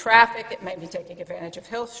rerouting traffic, it may be taking advantage of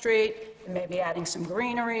Hill Street, it may be adding some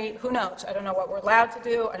greenery, who knows? I don't know what we're allowed to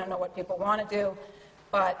do, I don't know what people want to do,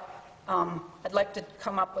 but I'd like to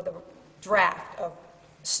come up with a draft of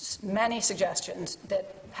many suggestions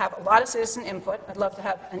that have a lot of citizen input. I'd love to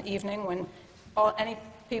have an evening when any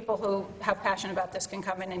people who have passion about this can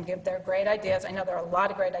come in and give their great ideas. I know there are a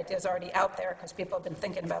lot of great ideas already out there because people have been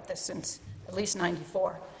thinking about this since at least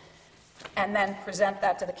 '94. And then present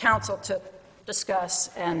that to the council to discuss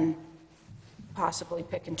and possibly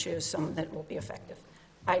pick and choose some that will be effective.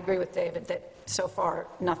 I agree with David that so far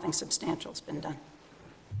nothing substantial has been done.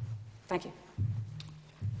 Thank you.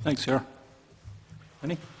 Thanks, Sarah.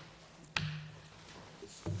 Penny?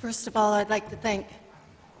 First of all, I'd like to thank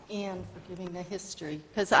Ann for giving the history,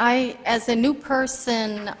 because I, as a new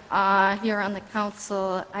person here on the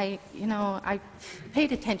council, I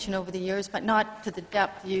paid attention over the years, but not to the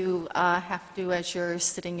depth you have to as you're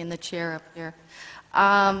sitting in the chair up here.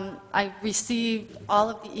 I received all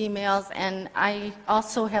of the emails, and I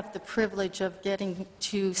also have the privilege of getting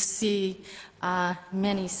to see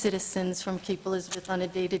many citizens from Cape Elizabeth on a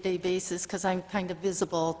day-to-day basis, because I'm kind of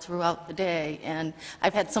visible throughout the day. And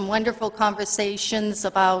I've had some wonderful conversations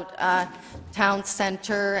about town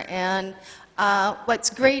center, and what's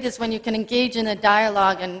great is when you can engage in a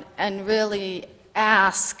dialogue and really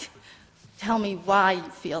ask, tell me why you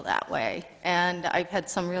feel that way. And I've had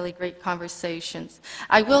some really great conversations.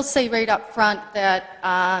 I will say right up front that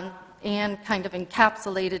Ann kind of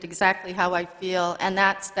encapsulated exactly how I feel, and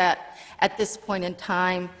that's that at this point in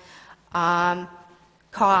time,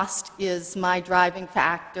 cost is my driving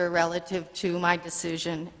factor relative to my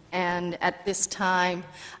decision. And at this time,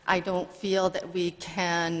 I don't feel that we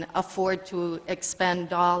can afford to expend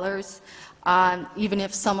dollars, even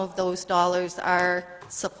if some of those dollars are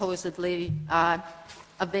supposedly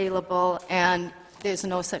available, and there's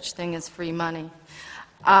no such thing as free money.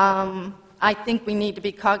 I think we need to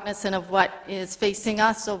be cognizant of what is facing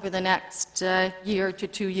us over the next year to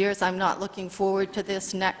 2 years. I'm not looking forward to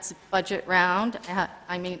this next budget round.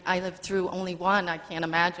 I mean, I lived through only one. I can't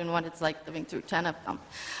imagine what it's like living through 10 of them.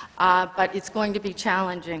 But it's going to be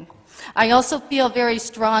challenging. I also feel very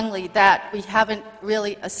strongly that we haven't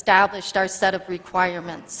really established our set of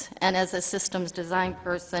requirements. And as a systems design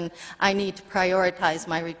person, I need to prioritize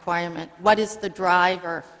my requirement. What is the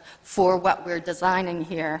driver for what we're designing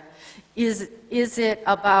here? Is it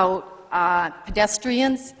about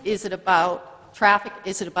pedestrians? Is it about traffic?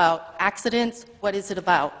 Is it about accidents? What is it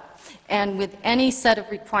about? And with any set of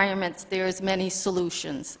requirements, there's many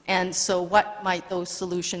solutions. And so what might those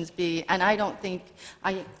solutions be? And I don't think,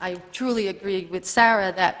 I truly agree with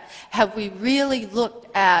Sarah that have we really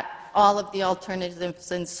looked at all of the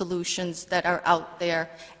alternatives and solutions that are out there,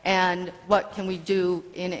 and what can we do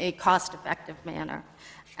in a cost-effective manner?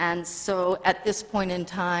 And so at this point in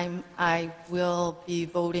time, I will be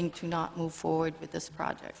voting to not move forward with this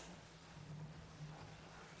project.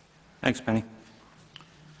 Thanks, Penny.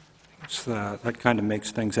 That kind of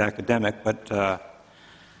makes things academic, but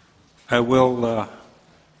I will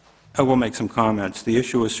make some comments. The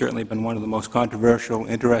issue has certainly been one of the most controversial,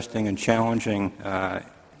 interesting, and challenging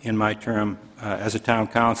in my term as a town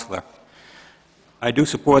councilor. I do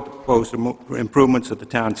support the proposed improvements at the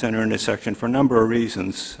town center intersection for a number of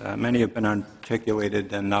reasons. Many have been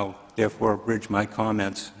articulated, and I'll therefore abridge my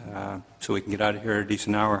comments so we can get out of here at a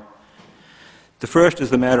decent hour. The first is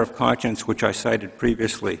the matter of conscience, which I cited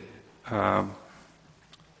previously.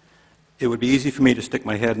 It would be easy for me to stick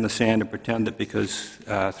my head in the sand and pretend that because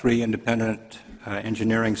 3 independent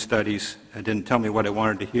engineering studies didn't tell me what I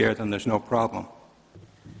wanted to hear, then there's no problem.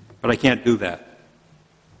 But I can't do that.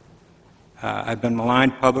 I've been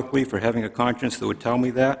maligned publicly for having a conscience that would tell me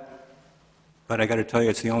that, but I got to tell you,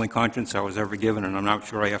 it's the only conscience I was ever given, and I'm not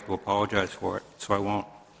sure I have to apologize for it, so I won't.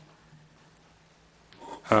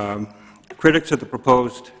 Critics of the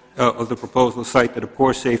proposal cite that a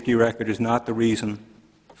poor safety record is not the reason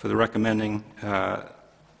for the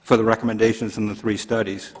recommendations in the 3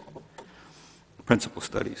 studies, principal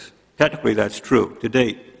studies. Technically, that's true. To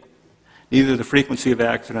date, neither the frequency of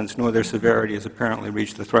accidents nor their severity has apparently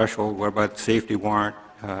reached the threshold whereby the safety warrant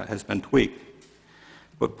has been tweaked.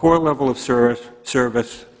 But poor level of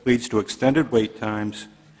service leads to extended wait times,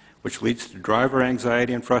 which leads to driver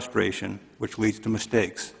anxiety and frustration, which leads to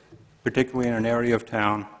mistakes, particularly in an area of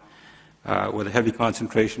town with a heavy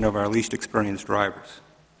concentration of our least experienced drivers.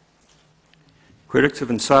 Critics have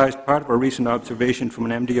incised part of a recent observation from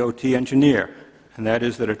an MDOT engineer, and that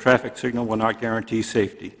is that a traffic signal will not guarantee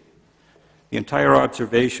safety. The entire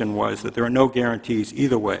observation was that there are no guarantees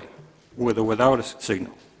either way, with or without a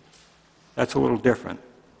signal. That's a little different.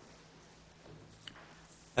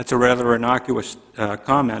 That's a rather innocuous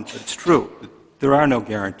comment, but it's true. There are no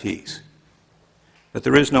guarantees. But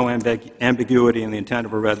there is no ambiguity in the intent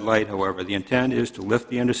of a red light, however. The intent is to lift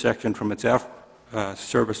the intersection from its F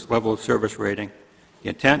level of service rating. The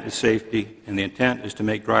intent is safety, and the intent is to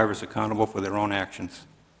make drivers accountable for their own actions.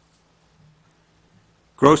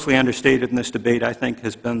 Grossly understated in this debate, I think,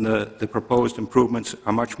 has been the proposed improvements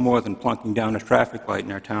are much more than plunking down a traffic light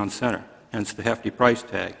in our town center, hence the hefty price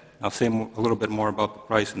tag. I'll say a little bit more about the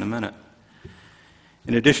price in a minute.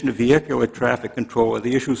 In addition to vehicular traffic control are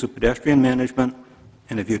the issues of pedestrian management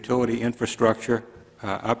and of utility infrastructure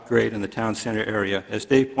upgrade in the town center area. As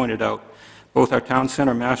Dave pointed out, both our town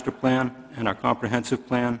center master plan and our comprehensive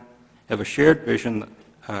plan have a shared vision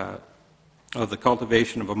of the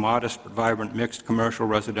cultivation of a modest but vibrant mixed commercial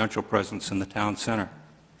residential presence in the town center.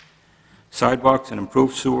 Sidewalks and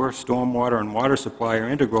improved sewer, stormwater, and water supply are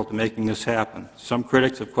integral to making this happen. Some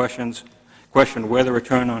critics have questioned where the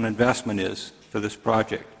return on investment is for this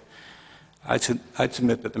project. I'd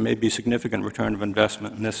submit that there may be significant return of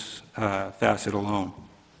investment in this facet alone.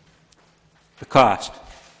 The cost,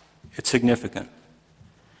 it's significant.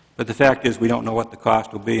 But the fact is we don't know what the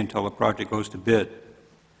cost will be until the project goes to bid.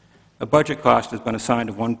 A budget cost has been assigned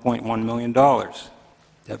of $1.1 million.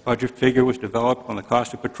 That budget figure was developed when the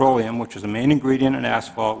cost of petroleum, which is a main ingredient in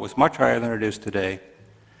asphalt, was much higher than it is today.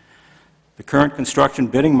 The current construction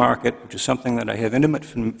bidding market, which is something that I have intimate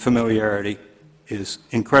familiarity, is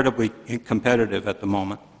incredibly competitive at the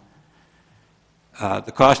moment.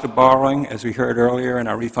 The cost of borrowing, as we heard earlier in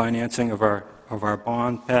our refinancing of our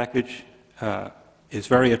bond package, is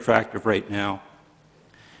very attractive right now.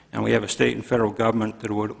 And we have a state and federal government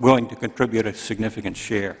that are willing to contribute a significant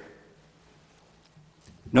share.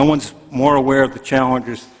 No one's more aware of the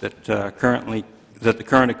challenges that the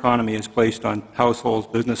current economy has placed on households,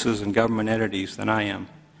 businesses, and government entities than I am.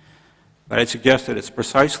 But I'd suggest that it's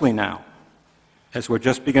precisely now, as we're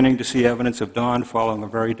just beginning to see evidence of dawn following a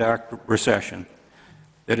very dark recession,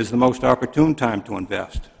 that is the most opportune time to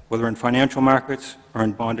invest, whether in financial markets or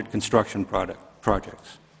in bonded construction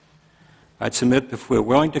projects. I'd submit that if we're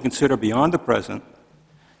willing to consider beyond the present,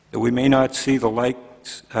 that we may not see the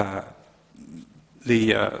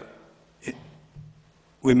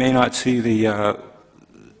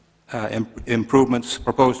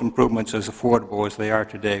proposed improvements as affordable as they are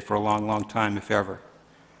today for a long, long time, if ever.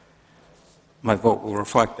 My vote will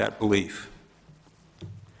reflect that belief.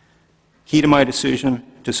 Key to my decision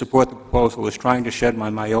to support the proposal is trying to shed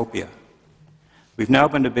my myopia. We've now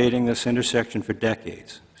been debating this intersection for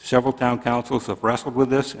decades. Several town councils have wrestled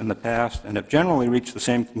with this in the past and have generally reached the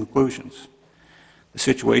same conclusions. The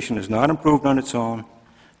situation has not improved on its own,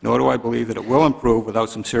 nor do I believe that it will improve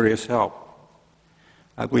without some serious help.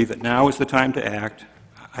 I believe that now is the time to act.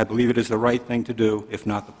 I believe it is the right thing to do, if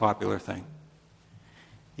not the popular thing.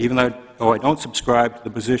 Even though I don't subscribe to the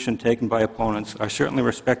position taken by opponents, I certainly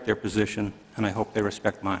respect their position, and I hope they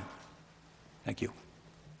respect mine. Thank you.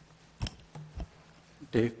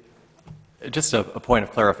 Dave? Just a point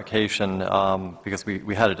of clarification, because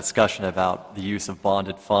we had a discussion about the use of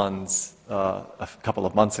bonded funds a couple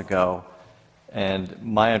of months ago, and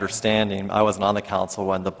my understanding, I wasn't on the council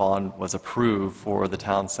when the bond was approved for the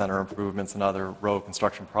town center improvements and other road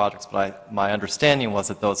construction projects, but my understanding was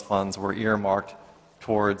that those funds were earmarked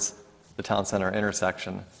towards the town center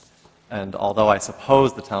intersection. And although I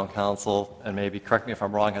suppose the town council, and maybe correct me if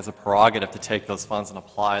I'm wrong, has a prerogative to take those funds and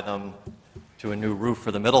apply them to a new roof for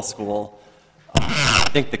the middle school, I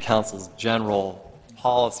think the council's general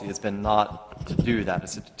policy has been not to do that,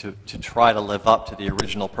 is to try to live up to the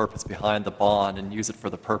original purpose behind the bond and use it for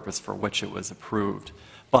the purpose for which it was approved.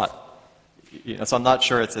 But, so I'm not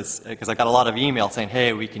sure because I got a lot of emails saying,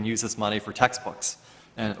 hey, we can use this money for textbooks,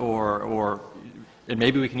 or And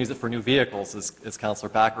maybe we can use it for new vehicles, as Councilor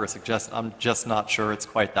Backer suggested. I'm just not sure it's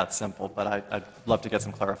quite that simple, but I'd love to get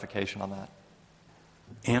some clarification on that.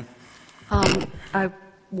 Ann? I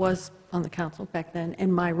was on the council back then,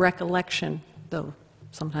 and my recollection, though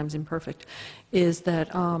sometimes imperfect, is that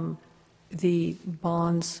the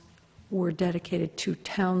bonds were dedicated to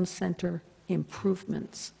town center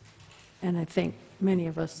improvements. And I think many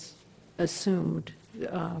of us assumed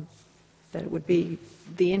that it would be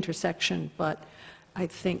the intersection, but I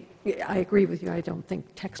agree with you, I don't think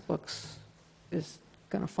textbooks is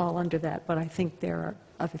going to fall under that, but I think there are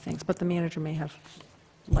other things. But the manager may have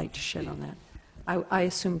light to shed on that. I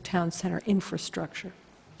assume town center infrastructure.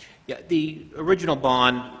 Yeah, the original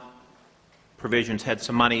bond provisions had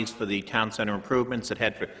some monies for the town center improvements. It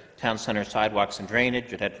had for town center sidewalks and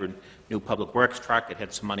drainage. It had for new public works truck. It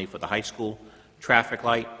had some money for the high school traffic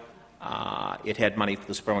light. It had money for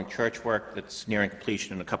the Spurwink Church work that's nearing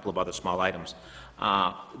completion and a couple of other small items.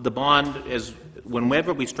 The bond is,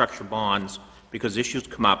 whenever we structure bonds, because issues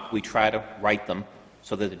come up, we try to write them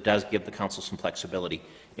so that it does give the council some flexibility.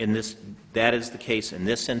 That is the case in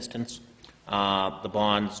this instance. The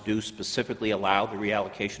bonds do specifically allow the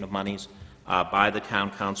reallocation of monies by the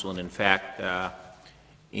town council, and in fact,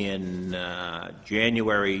 in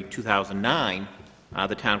January 2009,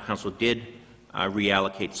 the town council did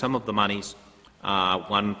reallocate some of the monies.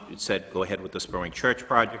 One, it said go ahead with the Spurwink Church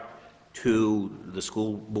project. Two, the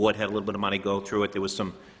school board had a little bit of money go through it. There was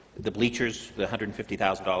the bleachers, the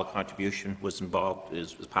 $150,000 contribution was involved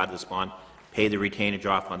as part of this bond. Pay the retainage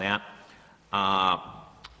off on that.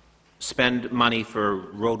 Spend money for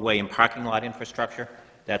roadway and parking lot infrastructure.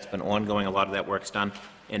 That's been ongoing. A lot of that work's done.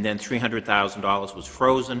 And then $300,000 was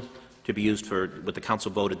frozen to be used for, what the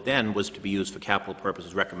council voted then was to be used for capital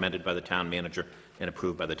purposes recommended by the town manager and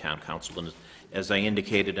approved by the town council. And as I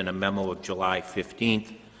indicated in a memo of July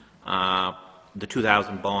 15th, the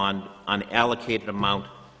 2000 bond unallocated amount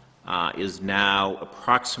is now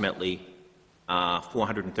approximately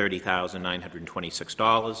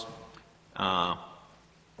 $430,926.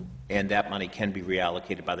 And that money can be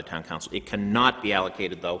reallocated by the town council. It cannot be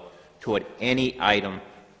allocated, though, toward any item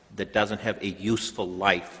that doesn't have a useful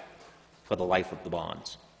life for the life of the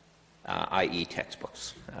bonds, i.e.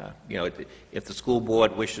 textbooks. If the school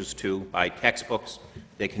board wishes to buy textbooks,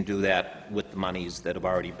 they can do that with the monies that have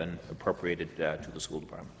already been appropriated to the school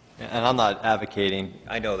department. And I'm not advocating,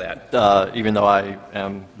 I know that. Even though I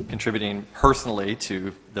am contributing personally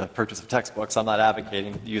to the purchase of textbooks, I'm not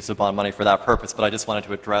advocating the use of bond money for that purpose, but I just wanted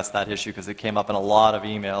to address that issue because it came up in a lot of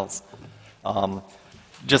emails.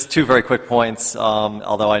 Just two very quick points.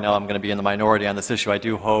 Although I know I'm going to be in the minority on this issue, I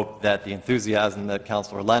do hope that the enthusiasm that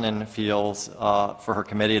Councilor Lennon feels for her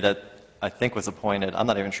committee that I think was appointed, I'm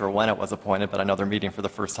not even sure when it was appointed, but I know they're meeting for the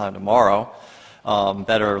first time tomorrow.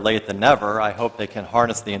 Better late than never. I hope they can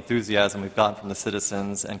harness the enthusiasm we've gotten from the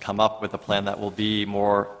citizens and come up with a plan that will be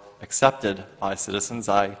more accepted by citizens.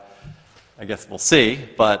 I guess we'll see,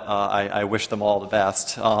 but I wish them all the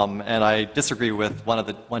best. And I disagree with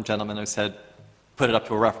one gentleman who said, put it up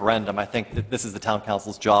to a referendum. I think that this is the town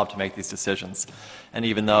council's job to make these decisions. And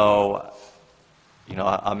even though,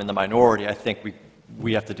 I'm in the minority, I think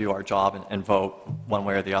we have to do our job and vote one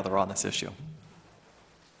way or the other on this issue.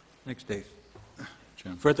 Thanks, Dave.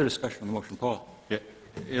 Further discussion on the motion, Paul? Yeah,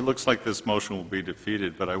 it looks like this motion will be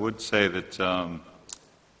defeated, but I would say that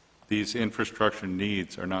these infrastructure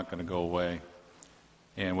needs are not going to go away,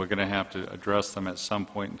 and we're going to have to address them at some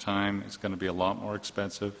point in time. It's going to be a lot more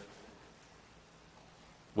expensive,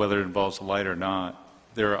 whether it involves a light or not.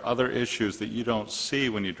 There are other issues that you don't see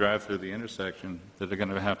when you drive through the intersection that are going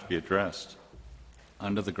to have to be addressed.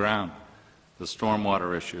 Under the ground, the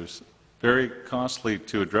stormwater issues. Very costly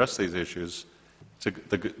to address these issues.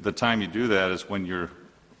 The time you do that is when you're,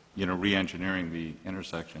 re-engineering the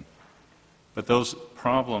intersection. But those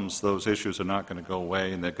problems, those issues are not going to go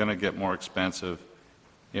away, and they're going to get more expensive.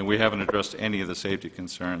 And we haven't addressed any of the safety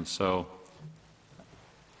concerns. So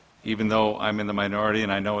even though I'm in the minority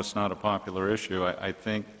and I know it's not a popular issue, I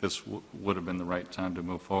think this would have been the right time to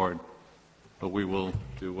move forward. But we will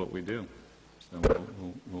do what we do. So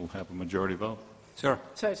we'll have a majority vote. Sarah.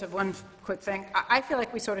 So I just have one quick thing. I feel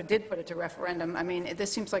like we sort of did put it to referendum. I mean,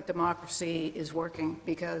 this seems like democracy is working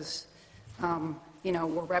because,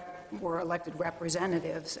 we're elected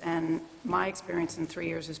representatives, and my experience in 3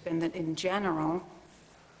 years has been that in general,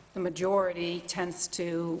 the majority tends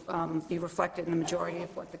to be reflected in the majority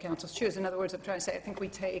of what the councils choose. In other words, I'm trying to say I think we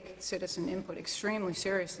take citizen input extremely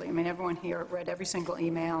seriously. I mean, everyone here read every single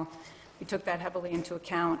email. We took that heavily into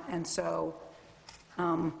account, and so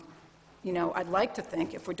I'd like to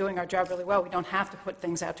think if we're doing our job really well, we don't have to put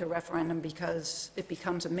things out to a referendum because it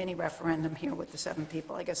becomes a mini referendum here with the 7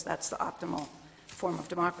 people. I guess that's the optimal form of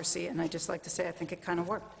democracy, and I'd just like to say I think it kind of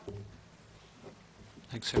worked.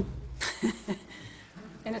 Thanks, Sue.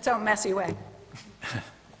 In its own messy way.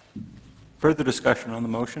 Further discussion on the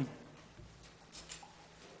motion?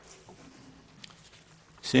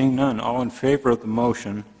 Seeing none, all in favor of the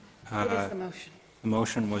motion? What is the motion? The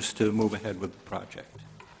motion was to move ahead with the project.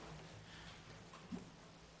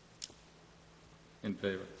 In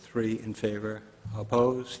favor. 3 in favor,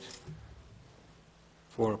 opposed,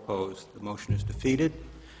 4 opposed. The motion is defeated.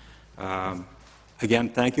 Again,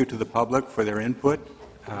 thank you to the public for their input.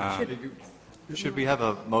 Should we have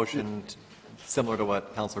a motion similar to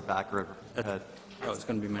what Councilor Backer had? Oh, it's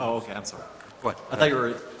going to be made. Oh, okay, I'm sorry. What? I thought you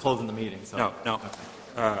were closing the meeting. So. No.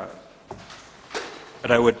 Okay.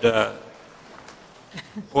 But I would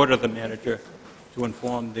order the manager to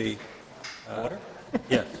inform the... Order?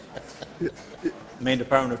 Yes. Maine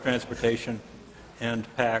Department of Transportation and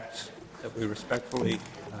PACS that we respectfully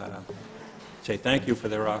say thank you for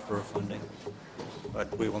their offer of funding,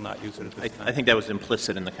 but we will not use it at this time. I think that was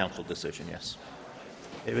implicit in the council decision, yes.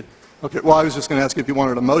 David? Okay, well, I was just going to ask if you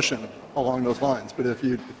wanted a motion along those lines, but if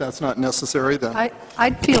that's not necessary, then...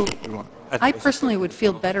 I personally would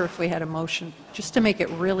feel better if we had a motion, just to make it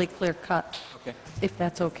really clear-cut, Okay. if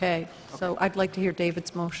that's okay. So I'd like to hear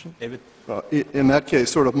David's motion. David? In that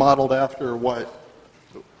case, sort of modeled after what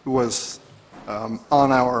was on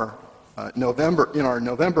our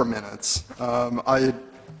November minutes, I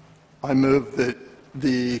move that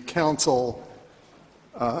the council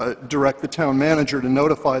direct the town manager to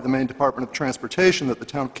notify the Maine Department of Transportation that the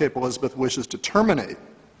town of Cape Elizabeth wishes to terminate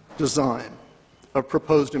design of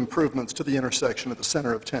proposed improvements to the intersection at the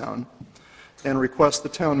center of town, and request the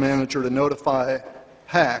town manager to notify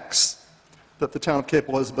PACS that the town of Cape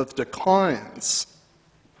Elizabeth declines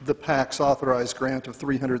the PACS authorized grant of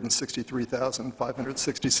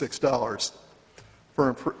 $363,566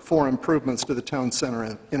 for improvements to the town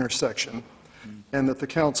center intersection, and that the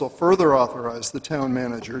council further authorize the town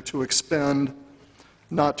manager to expend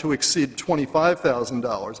not to exceed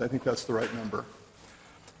 $25,000, I think that's the right number,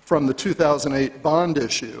 from the 2008 bond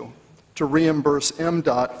issue to reimburse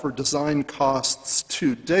MDOT for design costs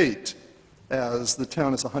to date, as the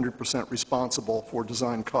town is 100% responsible for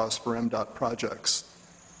design costs for MDOT projects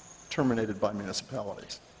terminated by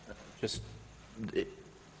municipalities.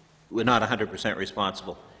 We're not 100%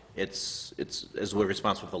 responsible. It's as we're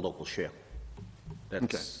responsible for the local share.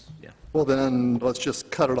 Okay. Yeah. Well, then, let's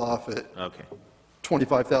just cut it off at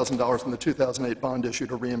 $25,000 in the 2008 bond issue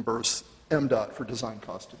to reimburse MDOT for design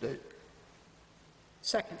costs to date.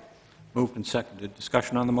 Second. Moved and seconded.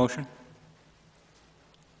 Discussion on the motion?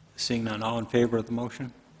 Seeing none, all in favor of the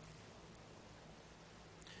motion?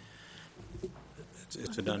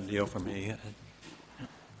 It's a done deal for me.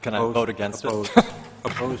 Can I vote against it?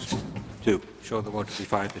 Opposed? 2. Show the vote to be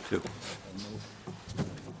 5-2.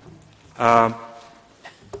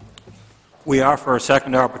 We offer a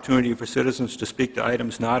second opportunity for citizens to speak to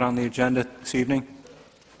items not on the agenda this evening.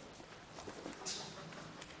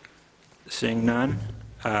 Seeing none,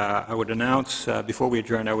 I would announce, before we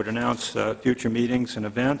adjourn, I would announce future meetings and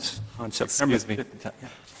events on September. Excuse me.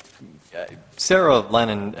 Sarah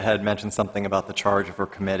Lennon had mentioned something about the charge of her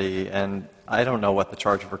committee, and I don't know what the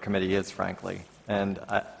charge of her committee is, frankly. And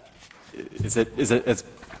is it as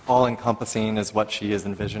all-encompassing as what she is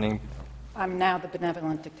envisioning? I'm now the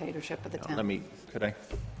benevolent dictatorship of the town. Could I?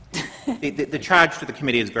 The charge to the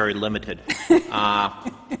committee is very limited.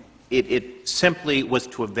 It simply was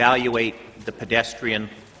to evaluate the pedestrian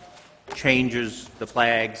changes, the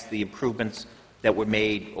flags, the improvements that were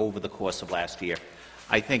made over the course of last year.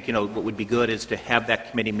 I think, what would be good is to have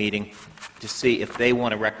that committee meeting to see if they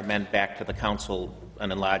want to recommend back to the council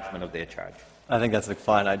an enlargement of their charge. I think that's a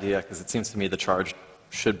fine idea, because it seems to me the charge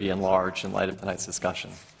should be enlarged in light of tonight's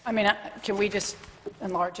discussion. I mean, can we just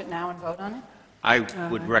enlarge it now and vote on it? I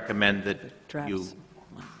would recommend that charges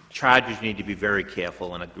need to be very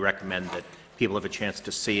careful, and I'd recommend that people have a chance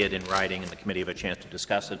to see it in writing and the committee have a chance to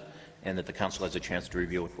discuss it, and that the council has a chance to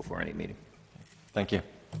review it before any meeting. Thank you.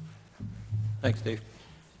 Thanks, Dave.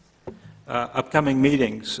 Upcoming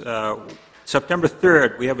meetings. September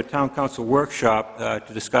 3rd, we have a town council workshop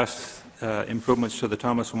to discuss improvements to the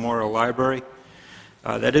Thomas Memorial Library.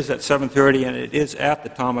 That is at 7:30, and it is at the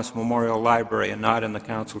Thomas Memorial Library and not in the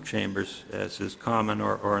council chambers, as is common,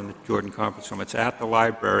 or in the Jordan Conference Room. It's at the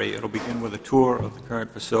library. It'll begin with a tour of the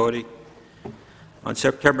current facility. On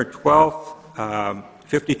September 12th,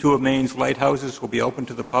 52 of Maine's lighthouses will be open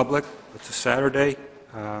to the public. It's a Saturday.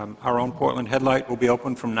 Our own Portland Headlight will be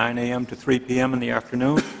open from 9 a.m. to 3 p.m. in the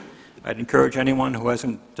afternoon. I'd encourage anyone who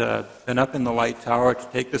hasn't been up in the light tower to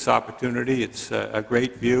take this opportunity. It's a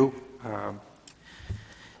great view.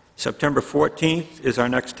 September 14th is our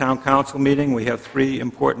next town council meeting. We have 3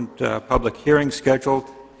 important public hearings scheduled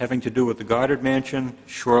having to do with the Goddard Mansion,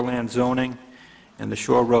 shoreland zoning, and the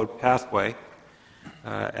Shore Road Pathway.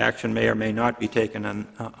 Action may or may not be taken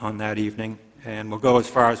on that evening, and we'll go as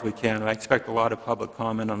far as we can. I expect a lot of public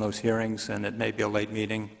comment on those hearings, and it may be a late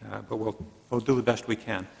meeting, but we'll do the best we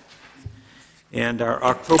can. And our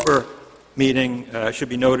October meeting, should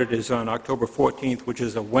be noted, is on October 14th, which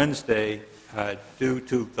is a Wednesday, due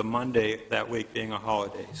to the Monday that week being a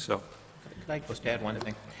holiday. So, Could I just add one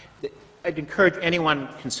thing? I'd encourage anyone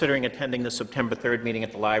considering attending the September 3rd meeting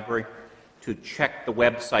at the library to check the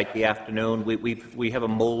website the afternoon. We have a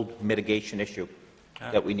mold mitigation issue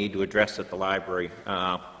that we need to address at the library.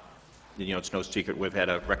 You know, it's no secret we've had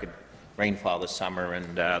a record rainfall this summer,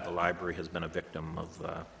 and the library has been a victim of,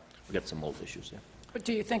 we've got some mold issues there. But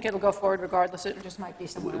do you think it'll go forward regardless? It just might be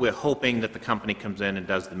somewhere. We're hoping that the company comes in and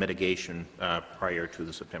does the mitigation prior to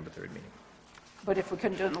the September 3rd meeting. But if we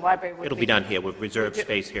couldn't do it in the library, would It'll be done here. We've reserved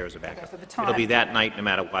space here as a backup. Okay, so the time- It'll be that night no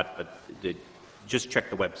matter what, but just check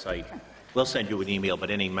the website. Okay. We'll send you an email, but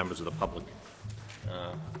any members of the public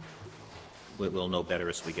will know better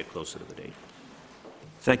as we get closer to the date.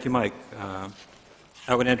 thank you, Mike.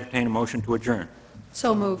 I would entertain a motion to adjourn.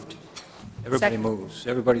 So moved. Everybody Second. moves.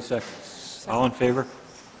 Everybody seconds. All in favor?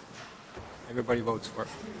 Everybody votes for it.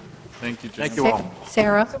 Thank you, Jim. Thank you all.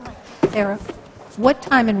 Sarah, what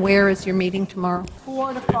time and where is your meeting tomorrow?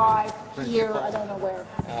 4 to 5 here, I don't know where.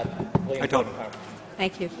 I told him.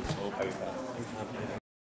 Thank you.